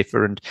to get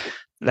stiffer and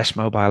less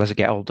mobile as I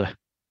get older.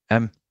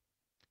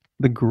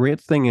 The great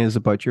thing is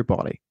about your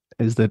body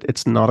is that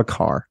it's not a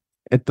car.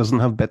 It doesn't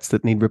have bits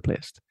that need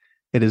replaced.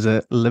 It is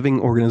a living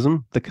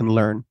organism that can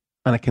learn,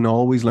 and it can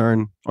always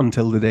learn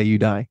until the day you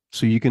die.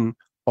 So you can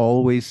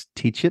always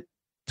teach it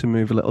to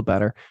move a little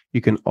better.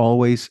 You can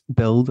always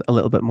build a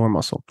little bit more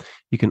muscle.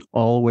 You can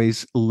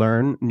always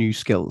learn new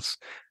skills.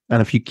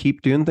 And if you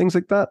keep doing things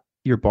like that,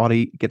 your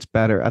body gets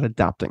better at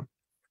adapting.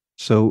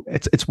 So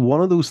it's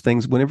one of those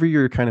things, whenever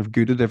you're kind of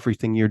good at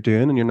everything you're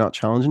doing and you're not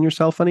challenging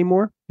yourself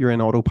anymore, you're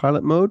in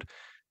autopilot mode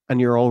and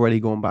you're already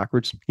going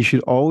backwards. You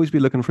should always be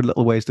looking for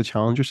little ways to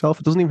challenge yourself.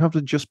 It doesn't even have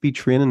to just be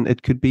training.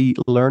 It could be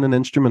learn an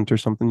instrument or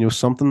something,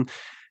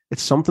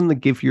 it's something that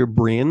gives your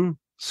brain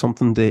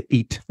something to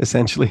eat,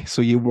 essentially.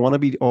 So you want to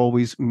be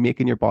always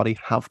making your body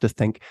have to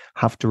think,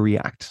 have to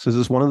react. So this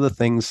is one of the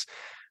things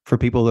for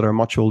people that are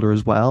much older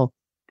as well.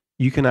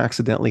 You can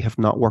accidentally have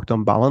not worked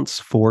on balance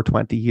for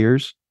 20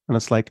 years. And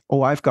it's like,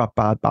 oh, I've got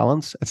bad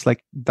balance. It's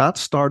like that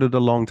started a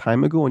long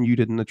time ago and you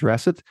didn't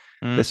address it.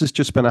 This has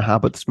just been a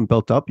habit that's been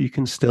built up. You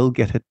can still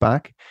get it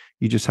back.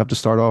 You just have to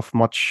start off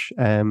much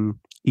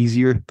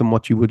easier than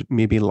what you would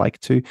maybe like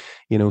to,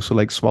 so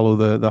like swallow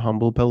the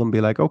humble pill and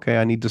be like, okay,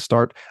 I need to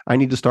start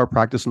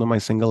practicing on my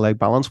single leg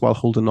balance while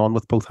holding on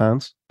with both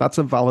hands. That's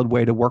a valid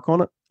way to work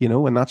on it,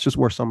 and that's just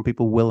where some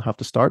people will have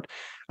to start.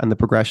 And the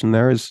progression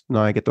there is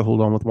now I get to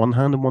hold on with one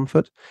hand and one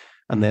foot.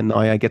 And then now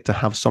I get to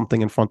have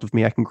something in front of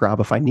me I can grab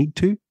if I need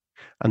to.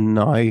 And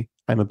now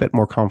I'm a bit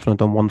more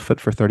confident on one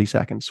foot for 30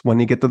 seconds. When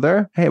you get to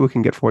there, hey, we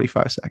can get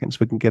 45 seconds.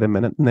 We can get a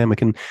minute and then we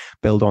can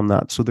build on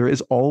that. So there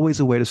is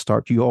always a way to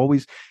start. You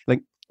always,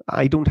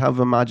 I don't have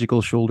a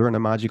magical shoulder and a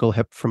magical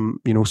hip from,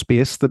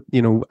 space that,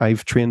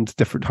 I've trained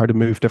how to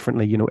move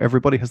differently.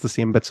 Everybody has the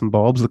same bits and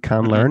bobs that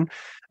can learn.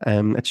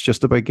 It's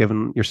just about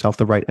giving yourself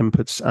the right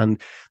inputs.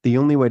 And the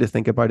only way to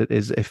think about it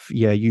is if,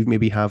 you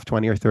maybe have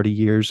 20 or 30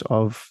 years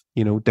of,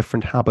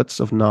 different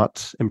habits of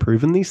not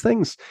improving these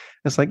things.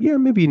 It's like,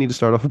 maybe you need to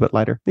start off a bit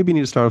lighter. Maybe you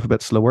need to start off a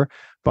bit slower.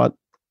 But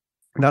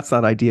that's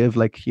that idea of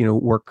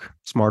work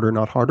smarter,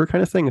 not harder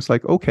kind of thing. It's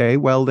like, okay,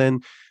 well then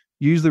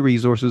use the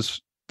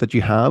resources that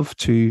you have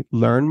to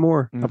learn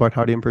more about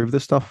how to improve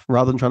this stuff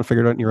rather than trying to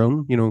figure it out on your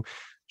own.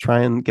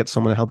 Try and get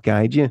someone to help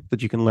guide you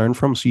that you can learn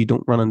from so you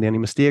don't run into any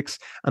mistakes.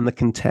 And that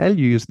can tell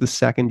you is the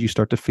second you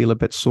start to feel a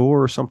bit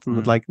sore or something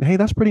that like, hey,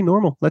 that's pretty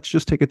normal. Let's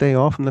just take a day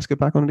off and let's get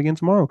back on it again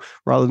tomorrow.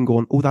 Rather than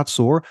going, oh, that's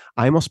sore.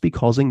 I must be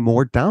causing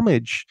more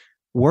damage.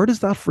 Where does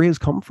that phrase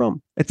come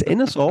from? It's in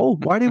us all.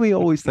 Why do we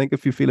always think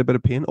if you feel a bit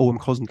of pain, oh, I'm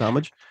causing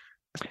damage?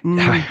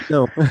 No,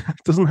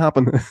 it doesn't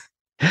happen.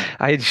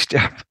 I used to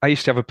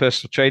have a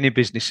personal training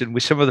business, and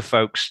with some of the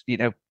folks,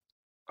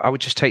 I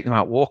would just take them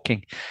out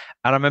walking.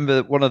 And I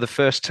remember one of the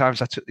first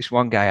times I took this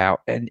one guy out,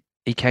 and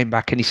he came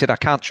back and he said, I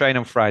can't train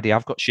on Friday.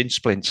 I've got shin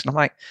splints. And I'm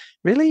like,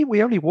 really?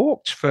 We only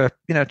walked for,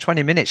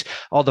 20 minutes.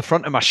 Oh, the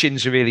front of my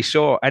shins are really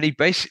sore. And he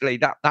basically,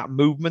 that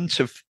movement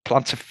of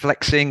plantar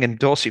flexing and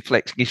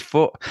dorsiflexing his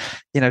foot,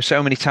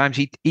 so many times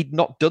he'd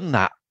not done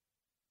that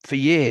for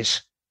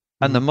years.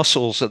 And the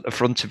muscles at the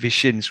front of his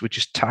shins were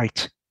just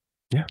tight.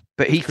 Yeah.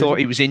 But he thought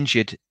he was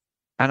injured.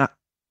 And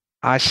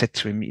I said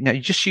to him, you're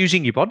just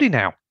using your body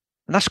now.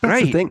 And that's great.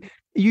 That's the thing.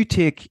 You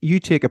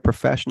take a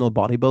professional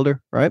bodybuilder,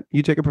 right?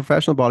 You take a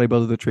professional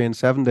bodybuilder that trains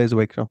 7 days a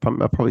week,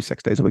 probably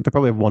 6 days a week. They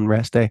probably have one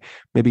rest day,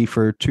 maybe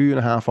for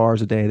 2.5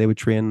 hours a day. They would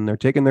train. They're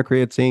taking their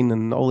creatine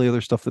and all the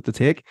other stuff that they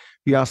take.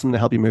 You ask them to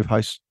help you move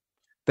house,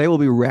 they will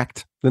be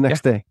wrecked the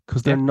next day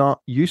because they're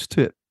not used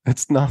to it.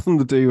 It's nothing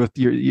to do with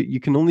you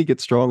can only get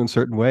strong in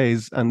certain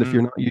ways, and if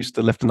you're not used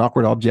to lifting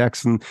awkward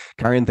objects and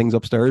carrying things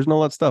upstairs and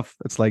all that stuff,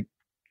 it's like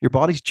your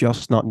body's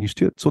just not used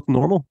to it. So it's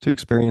normal to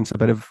experience a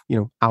bit of,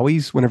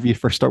 owies whenever you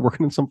first start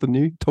working on something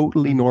new.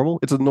 Totally normal.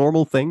 It's a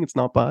normal thing. It's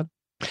not bad.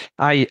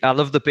 I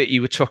love the bit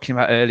you were talking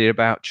about earlier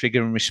about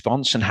trigger and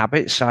response and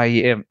habits.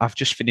 I've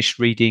just finished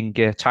reading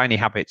Tiny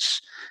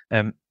Habits.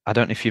 I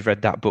don't know if you've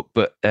read that book,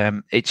 but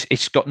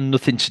it's got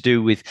nothing to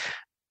do with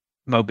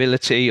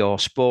mobility or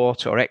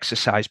sport or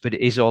exercise, but it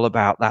is all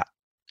about that,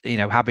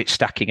 habit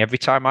stacking. Every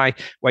time I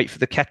wait for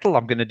the kettle,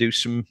 I'm going to do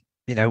some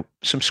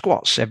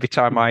squats. Every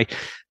time I'm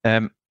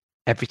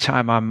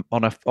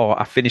or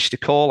I finished a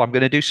call, I'm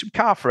going to do some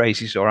calf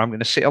raises, or I'm going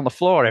to sit on the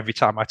floor every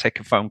time I take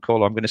a phone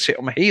call. I'm going to sit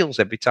on my heels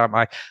every time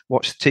I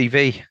watch the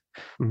TV.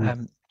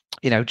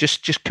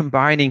 Just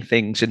combining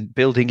things and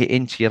building it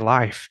into your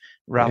life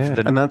rather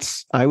than. And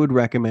I would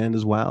recommend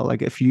as well,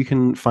 like if you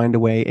can find a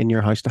way in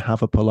your house to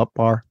have a pull-up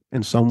bar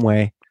in some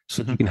way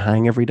so that you can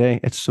hang every day,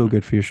 it's so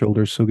good for your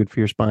shoulders, so good for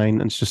your spine.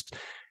 And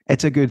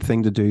it's a good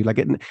thing to do. Like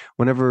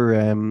whenever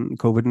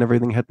COVID and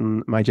everything hit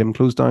and my gym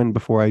closed down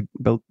before I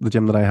built the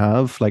gym that I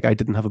have, like I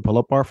didn't have a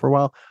pull-up bar for a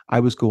while. I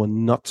was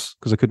going nuts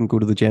because I couldn't go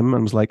to the gym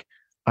and was like,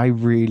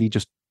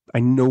 I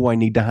know I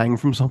need to hang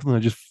from something. I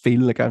just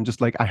feel like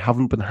I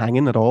haven't been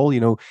hanging at all.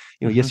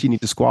 Yes, you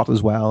need to squat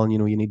as well, and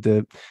you need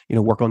to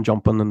work on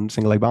jumping and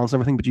single leg balance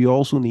and everything, but you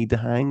also need to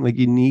hang. Like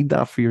you need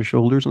that for your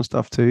shoulders and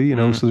stuff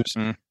too. So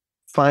there's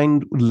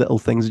find little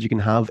things that you can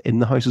have in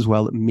the house as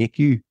well that make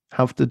you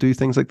have to do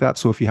things like that.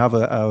 So if you have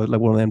a like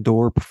one of them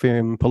door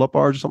frame pull-up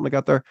bars or something like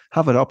that there,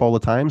 have it up all the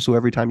time. So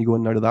every time you go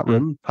in and out of that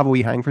room, have a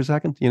wee hang for a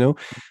second,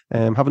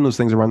 having those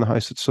things around the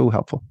house, it's so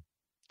helpful.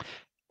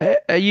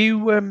 Are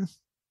you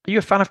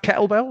a fan of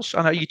kettlebells?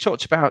 I know you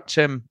talked about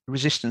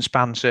resistance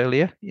bands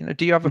earlier.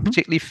 Do you have a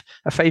particularly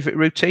a favorite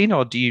routine,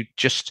 or do you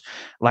just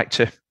like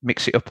to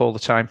mix it up all the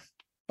time?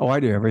 Oh, I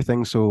do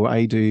everything. So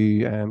I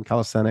do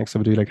calisthenics. I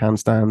would do like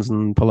handstands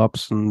and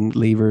pull-ups and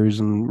levers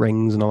and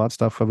rings and all that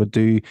stuff. I would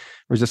do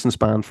resistance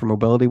band for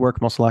mobility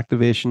work, muscle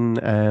activation.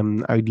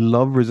 I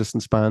love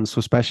resistance bands. So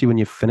especially when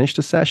you've finished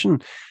a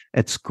session,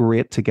 it's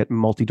great to get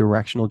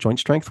multi-directional joint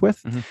strength with.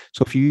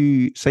 So if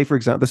you say, for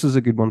example, this is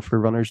a good one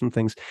for runners and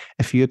things.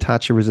 If you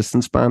attach a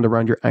resistance band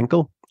around your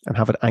ankle and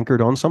have it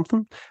anchored on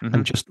something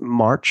and just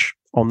march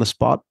on the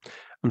spot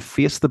and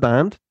face the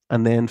band,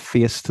 and then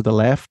face to the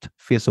left,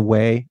 face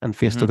away, and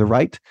face to the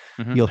right,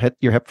 you'll hit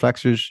your hip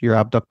flexors, your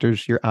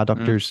abductors, your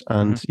adductors,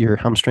 and your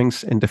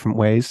hamstrings in different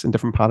ways, in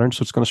different patterns.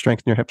 So it's going to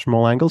strengthen your hips from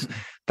all angles.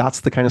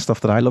 That's the kind of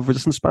stuff that I love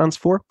resistance bands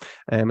for.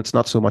 It's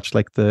not so much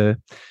like the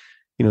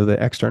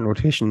external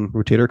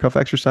rotator cuff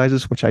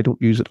exercises, which I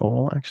don't use at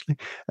all, actually.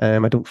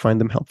 I don't find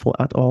them helpful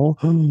at all.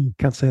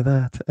 Can't say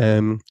that.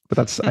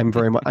 But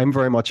I'm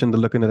very much into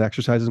looking at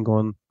exercises and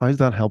going, how is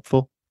that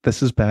helpful?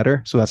 This is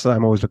better. So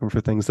I'm always looking for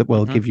things that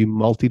will give you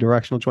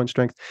multi-directional joint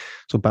strength.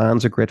 So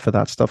bands are great for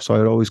that stuff. So I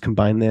would always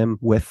combine them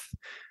with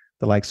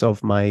the likes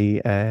of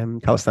my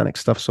calisthenics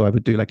stuff. So I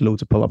would do like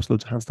loads of pull-ups,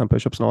 loads of handstand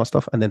push-ups and all that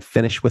stuff, and then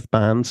finish with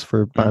bands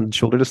for banded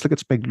shoulder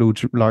dislocates, big,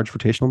 large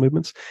rotational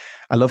movements.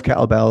 I love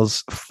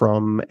kettlebells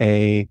from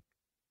a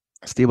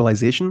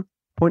stabilization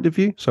point of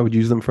view. So I would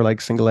use them for like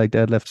single leg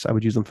deadlifts. I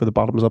would use them for the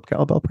bottoms up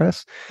kettlebell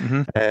press.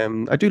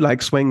 I do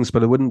like swings,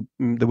 but they wouldn't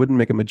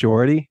make a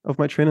majority of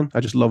my training.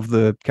 I just love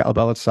the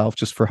kettlebell itself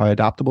just for how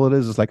adaptable it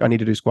is. It's like I need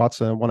to do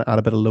squats and I want to add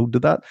a bit of load to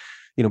that.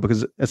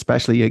 Because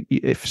especially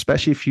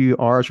if you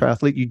are a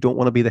triathlete, you don't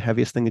want to be the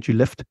heaviest thing that you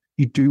lift.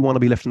 You do want to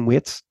be lifting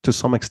weights to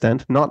some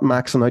extent, not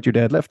maxing out your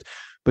deadlift,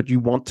 but you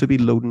want to be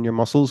loading your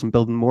muscles and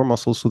building more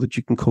muscles so that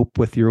you can cope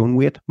with your own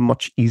weight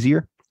much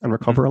easier and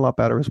recover a lot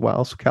better as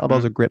well. So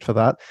kettlebells are great for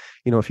that.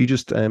 If you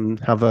just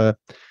have a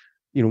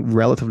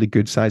relatively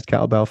good sized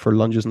kettlebell for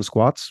lunges and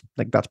squats,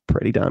 like that's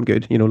pretty damn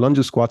good.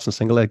 Lunges, squats, and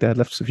single leg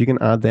deadlifts, if you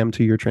can add them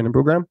to your training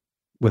program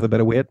with a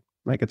bit of weight,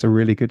 like it's a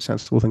really good,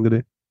 sensible thing to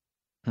do.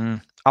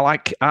 I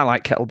like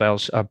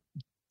kettlebells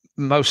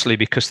mostly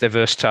because they're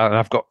versatile, and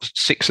I've got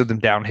 6 of them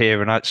down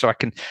here, and so I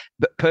can.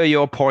 But per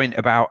your point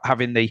about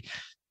having the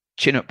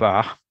chin-up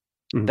bar,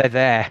 they're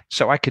there,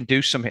 so I can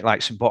do something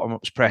like some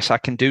bottom-ups press. I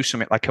can do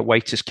something like a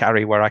waiter's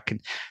carry where I can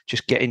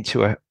just get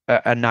into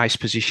a nice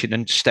position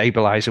and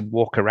stabilize and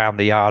walk around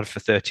the yard for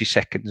 30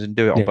 seconds and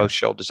do it on both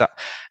shoulders. That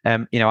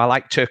I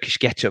like Turkish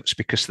get-ups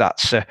because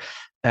that's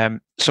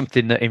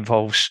something that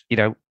involves,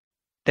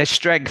 there's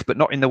strength, but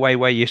not in the way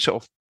where you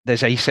sort of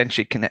there's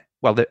asymmetric connect.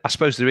 Well, I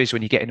suppose there is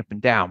when you're getting up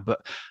and down,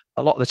 but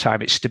a lot of the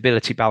time it's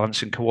stability,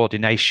 balance, and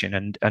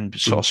coordination, and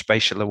sort of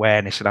spatial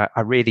awareness. And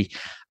I really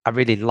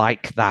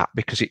like that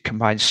because it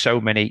combines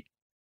so many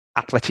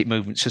athletic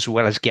movements as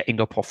well as getting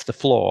up off the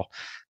floor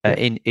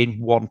in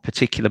one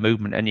particular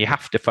movement. And you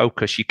have to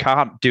focus. You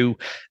can't do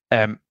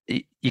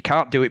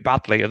it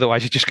badly,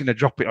 otherwise you're just going to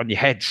drop it on your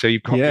head. So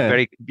you've got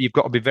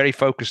to be very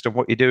focused on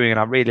what you're doing. And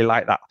I really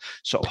like that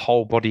sort of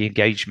whole body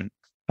engagement.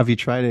 Have you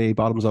tried a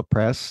bottoms up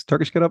press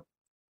Turkish get up?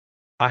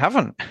 I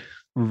haven't.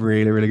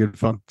 Really, really good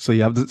fun. So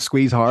you have to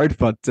squeeze hard,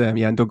 but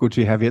and don't go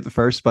too heavy at the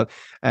first. But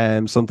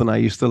something I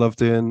used to love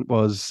doing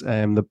was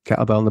the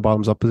kettlebell in the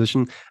bottoms up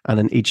position, and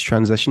in each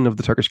transition of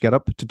the Turkish get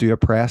up to do a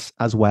press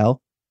as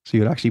well. So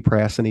you would actually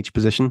press in each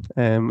position,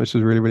 which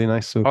was really, really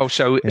nice. So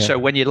so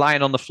when you're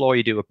lying on the floor,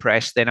 you do a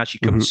press. Then as you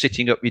come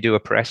sitting up, you do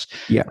a press.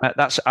 Yeah,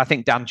 I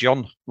think Dan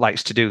John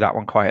likes to do that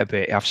one quite a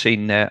bit. I've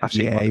seen. Yeah,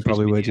 he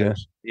probably would.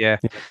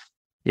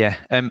 Yeah.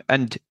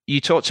 And you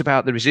talked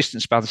about the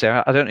resistance bands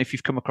there. I don't know if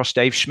you've come across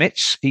Dave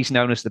Schmitz. He's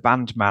known as the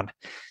band man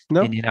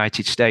in the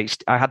United States.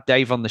 I had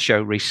Dave on the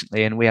show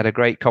recently, and we had a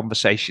great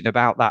conversation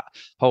about that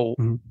whole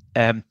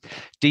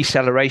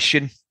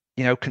deceleration,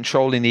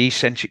 controlling the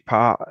eccentric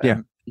part.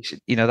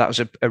 That was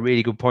a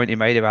really good point he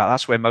made about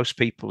that's where most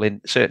people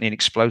certainly in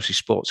explosive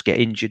sports get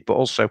injured, but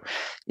also,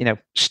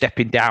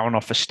 stepping down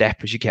off a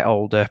step as you get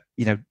older,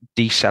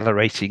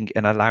 decelerating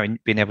and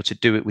being able to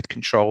do it with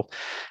control.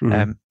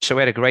 So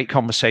we had a great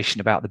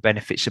conversation about the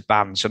benefits of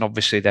bands, and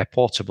obviously they're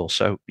portable.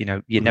 So,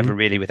 you're never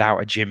really without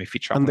a gym if you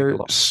try. And they're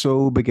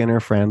so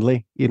beginner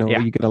friendly. You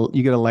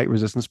get a light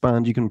resistance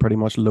band, you can pretty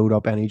much load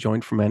up any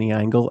joint from any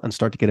angle and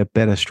start to get a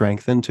bit of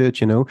strength into it,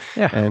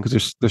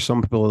 because there's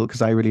some people,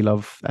 because I really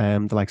love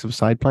the likes of a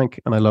side plank,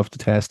 and I love to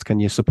test, can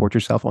you support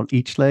yourself on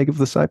each leg of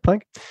the side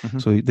plank,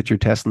 so that you're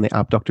testing the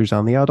abductors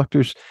and the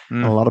adductors.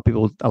 And a lot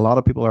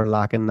of people are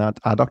lacking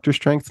that adductor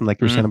strength, and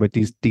like you're saying about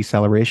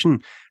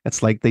deceleration,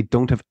 it's like they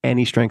don't have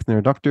any strength in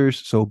their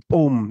adductors, so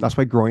boom, that's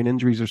why groin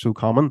injuries are so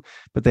common.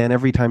 But then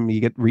every time you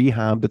get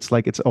rehabbed, it's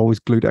like it's always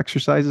glute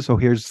exercises, so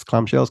here's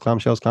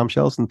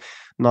clamshells, and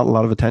not a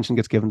lot of attention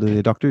gets given to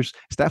the adductors.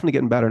 It's definitely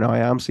getting better now. I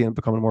am seeing it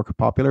becoming more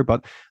popular,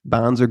 but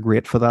bands are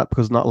great for that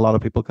because not a lot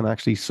of people can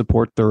actually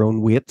support their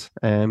own weight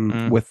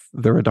with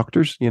their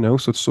adductors,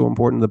 so it's so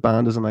important. The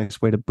band is a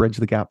nice way to bridge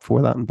the gap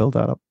for that and build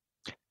that up.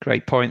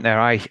 Great point there.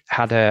 I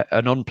had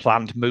an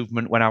unplanned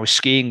movement when I was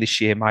skiing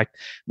this year. My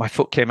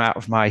foot came out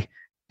of my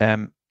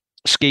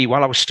ski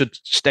while I was stood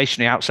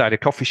stationary outside a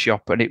coffee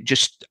shop, and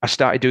I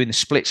started doing the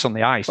splits on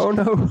the ice. Oh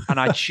no! And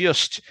I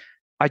just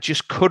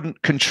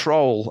couldn't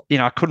control.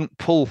 I couldn't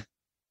pull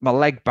my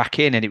leg back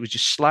in, and it was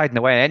just sliding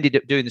away. I ended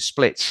up doing the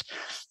splits,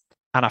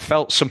 and I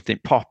felt something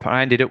pop. And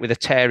I ended up with a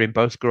tear in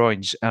both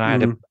groins,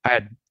 and I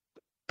had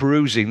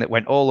bruising that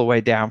went all the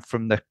way down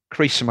from the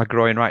crease of my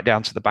groin right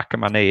down to the back of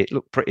my knee. It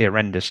looked pretty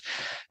horrendous.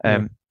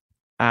 But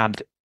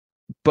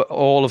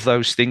all of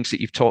those things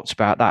that you've talked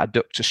about, that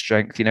adductor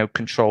strength,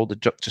 controlled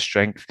adductor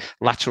strength,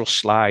 lateral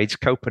slides,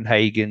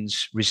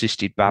 Copenhagen's,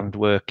 resisted band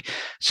work,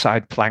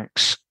 side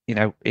planks,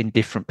 in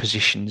different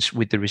positions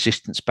with the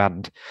resistance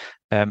band.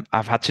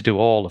 I've had to do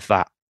all of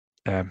that.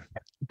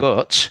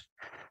 But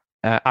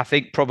I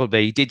think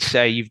probably you did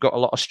say you've got a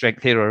lot of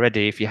strength here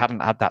already. If you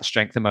hadn't had that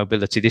strength and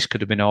mobility, this could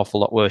have been an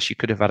awful lot worse. You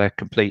could have had a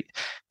complete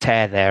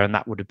tear there, and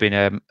that would have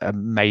been a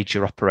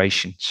major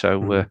operation.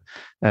 So,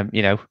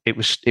 it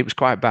was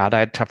quite bad. I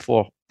had to have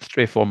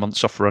 3 or 4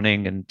 months off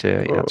running, and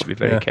you had to be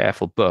very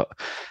careful. But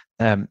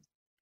I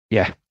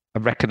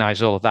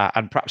recognise all of that,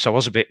 and perhaps I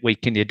was a bit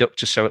weak in the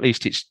adductor, so at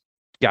least it's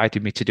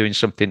guided me to doing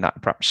something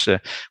that perhaps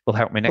will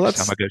help me next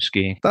time I go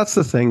skiing. That's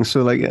the thing.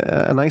 So like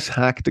a nice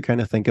hack to kind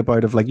of think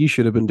about of like, you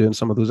should have been doing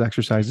some of those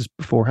exercises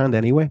beforehand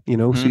anyway,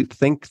 so you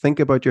think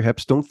about your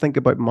hips, don't think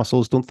about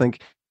muscles, don't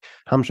think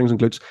hamstrings and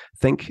glutes,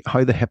 think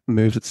how the hip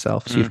moves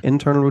itself. So you have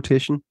internal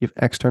rotation, you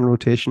have external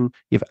rotation,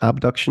 you have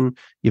abduction,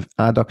 you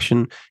have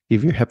adduction, you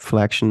have your hip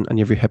flexion, and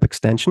you have your hip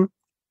extension.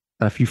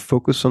 And if you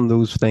focus on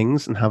those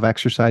things and have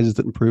exercises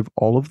that improve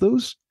all of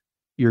those,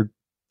 you're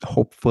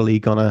hopefully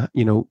gonna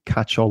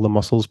catch all the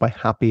muscles by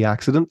happy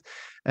accident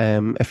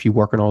if you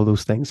work on all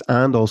those things,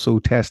 and also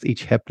test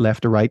each hip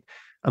left to right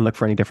and look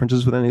for any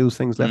differences with any of those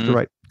things left to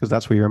right, because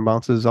that's where your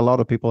imbalance is. A lot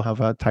of people have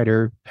a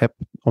tighter hip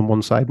on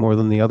one side more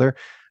than the other,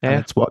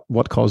 and it's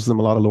what causes them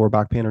a lot of lower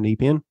back pain or knee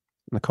pain,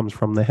 and it comes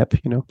from the hip.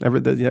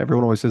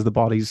 Everyone always says the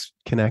body's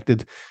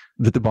connected,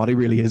 that the body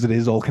really is, it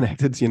is all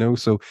connected,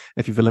 so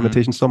if you've a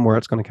limitation somewhere,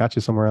 it's going to catch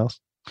you somewhere else.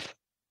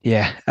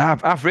 Yeah,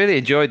 I've really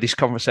enjoyed this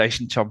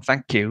conversation, Tom.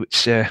 Thank you.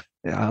 It's I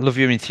love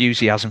your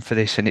enthusiasm for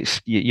this, and it's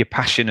your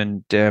passion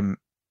and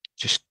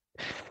just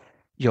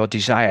your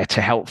desire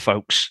to help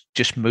folks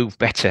just move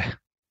better.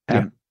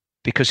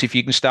 Because if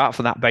you can start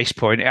from that base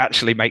point, it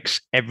actually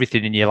makes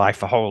everything in your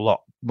life a whole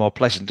lot more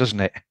pleasant, doesn't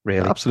it?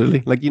 Really,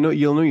 absolutely. Like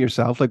you'll know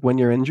yourself. Like when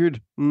you're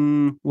injured,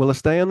 will I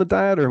stay on the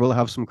diet or will I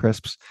have some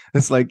crisps?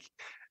 It's like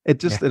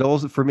It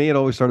also, for me, it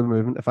always started with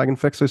movement. If I can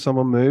fix how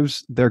someone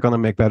moves, they're going to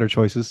make better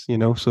choices,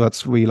 so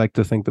we like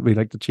to think that we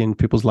like to change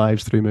people's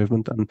lives through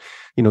movement, and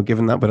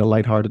giving that bit of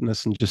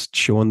lightheartedness and just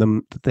showing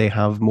them that they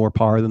have more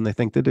power than they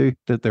think they do,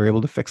 that they're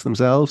able to fix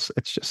themselves.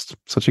 It's just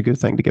such a good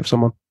thing to give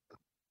someone.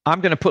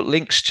 I'm going to put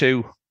links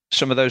to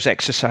some of those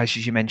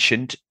exercises you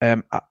mentioned.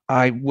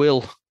 I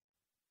will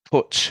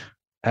put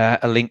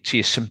a link to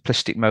your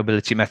simplistic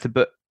mobility method,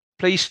 but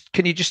please,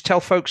 can you just tell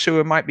folks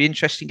who might be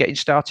interested in getting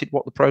started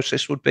what the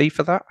process would be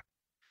for that?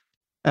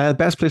 The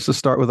best place to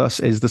start with us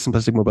is the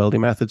simplistic mobility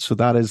method. So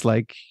that is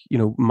like,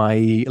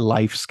 my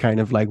life's kind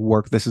of like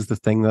work. This is the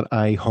thing that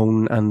I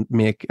hone and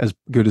make as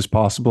good as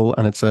possible.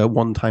 And it's a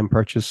one-time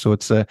purchase. So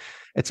it's a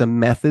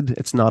method.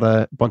 It's not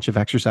a bunch of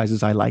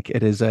exercises I like.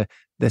 This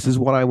is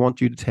what I want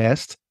you to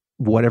test.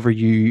 Whatever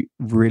you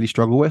really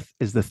struggle with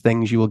is the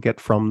things you will get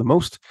from the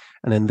most.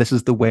 And then this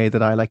is the way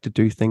that I like to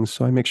do things.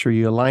 So I make sure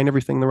you align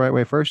everything the right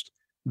way first,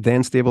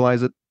 then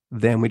stabilize it.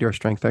 Then we do our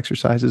strength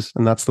exercises,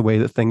 and that's the way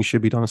that things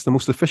should be done. It's the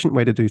most efficient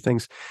way to do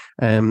things.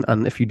 And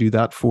if you do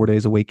that 4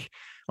 days a week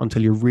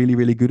until you're really,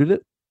 really good at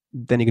it,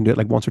 then you can do it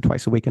like once or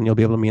twice a week and you'll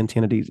be able to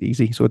maintain it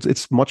easy. So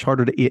it's much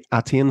harder to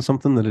attain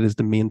something than it is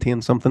to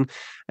maintain something.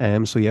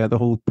 So yeah, the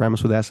whole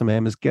premise with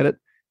SMM is get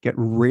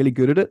really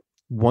good at it.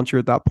 Once you're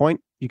at that point,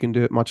 you can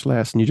do it much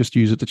less and you just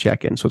use it to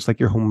check in. So it's like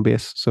your home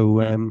base.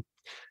 So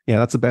yeah,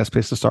 that's the best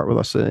place to start with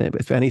us.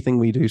 If anything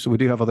we do, so we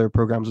do have other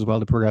programs as well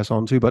to progress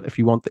on to, but if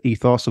you want the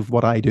ethos of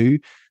what I do,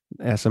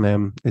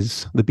 SMM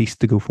is the beast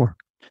to go for.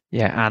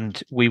 Yeah,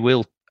 and we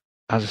will,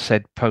 as I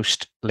said,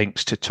 post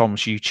links to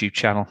Tom's YouTube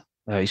channel.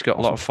 He's got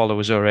a lot of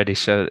followers already,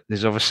 so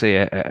there's obviously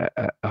a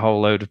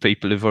whole load of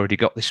people who've already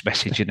got this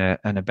message and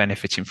are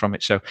benefiting from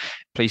it. So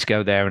please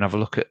go there and have a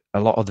look at a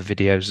lot of the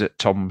videos that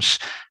Tom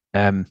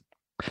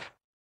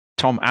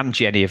and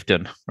Jenny have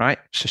done, right?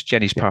 It's just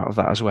Jenny's part of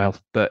that as well.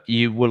 But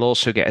you will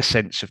also get a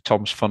sense of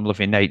Tom's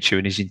fun-loving nature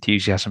and his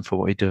enthusiasm for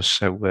what he does.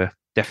 So we're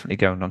definitely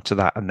going on to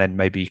that. And then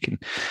maybe you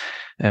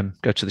can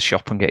go to the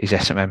shop and get his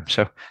SMM.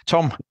 So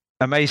Tom,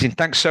 amazing.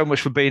 Thanks so much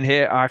for being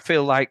here. I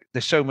feel like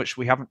there's so much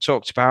we haven't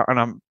talked about, and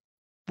I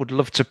would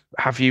love to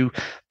have you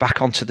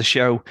back onto the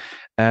show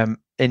in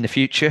the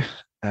future,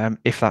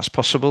 if that's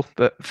possible.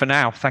 But for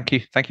now, thank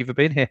you. Thank you for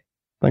being here.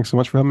 Thanks so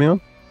much for having me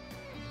on.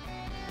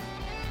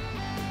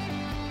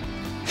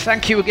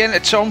 Thank you again to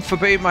Tom for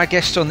being my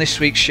guest on this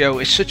week's show.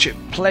 It's such a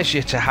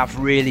pleasure to have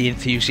really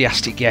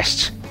enthusiastic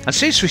guests. And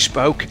since we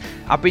spoke,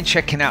 I've been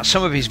checking out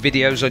some of his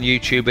videos on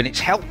YouTube, and it's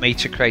helped me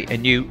to create a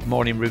new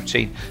morning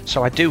routine.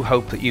 So I do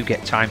hope that you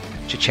get time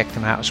to check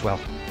them out as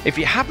well. If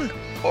you haven't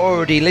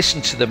already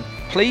listened to them,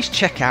 please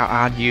check out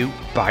our new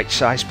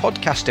bite-sized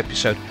podcast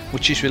episode,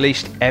 which is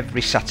released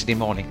every Saturday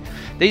morning.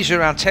 These are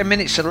around 10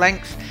 minutes in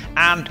length,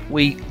 and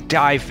we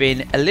dive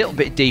in a little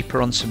bit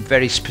deeper on some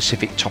very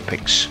specific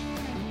topics.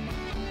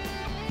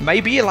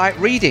 Maybe you like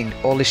reading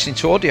or listening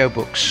to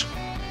audiobooks,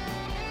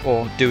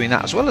 or doing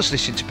that as well as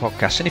listening to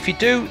podcasts. And if you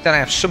do, then I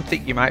have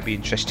something you might be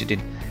interested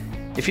in.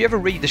 If you ever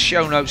read the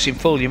show notes in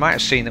full, you might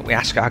have seen that we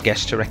ask our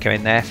guests to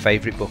recommend their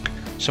favourite book,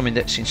 something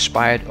that's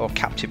inspired or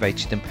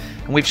captivated them.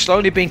 And we've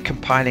slowly been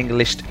compiling a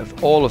list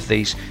of all of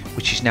these,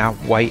 which is now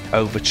way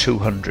over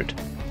 200.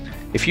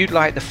 If you'd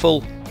like the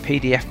full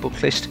PDF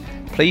book list,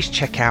 please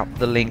check out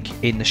the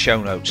link in the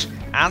show notes.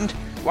 And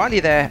while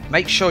you're there,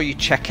 make sure you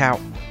check out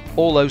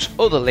all those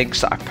other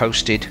links that I've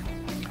posted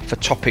for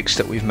topics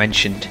that we've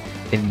mentioned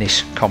in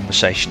this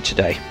conversation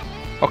today.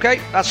 Okay,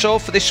 that's all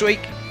for this week.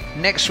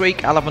 Next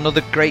week, I'll have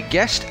another great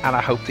guest, and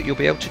I hope that you'll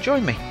be able to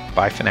join me.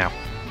 Bye for now.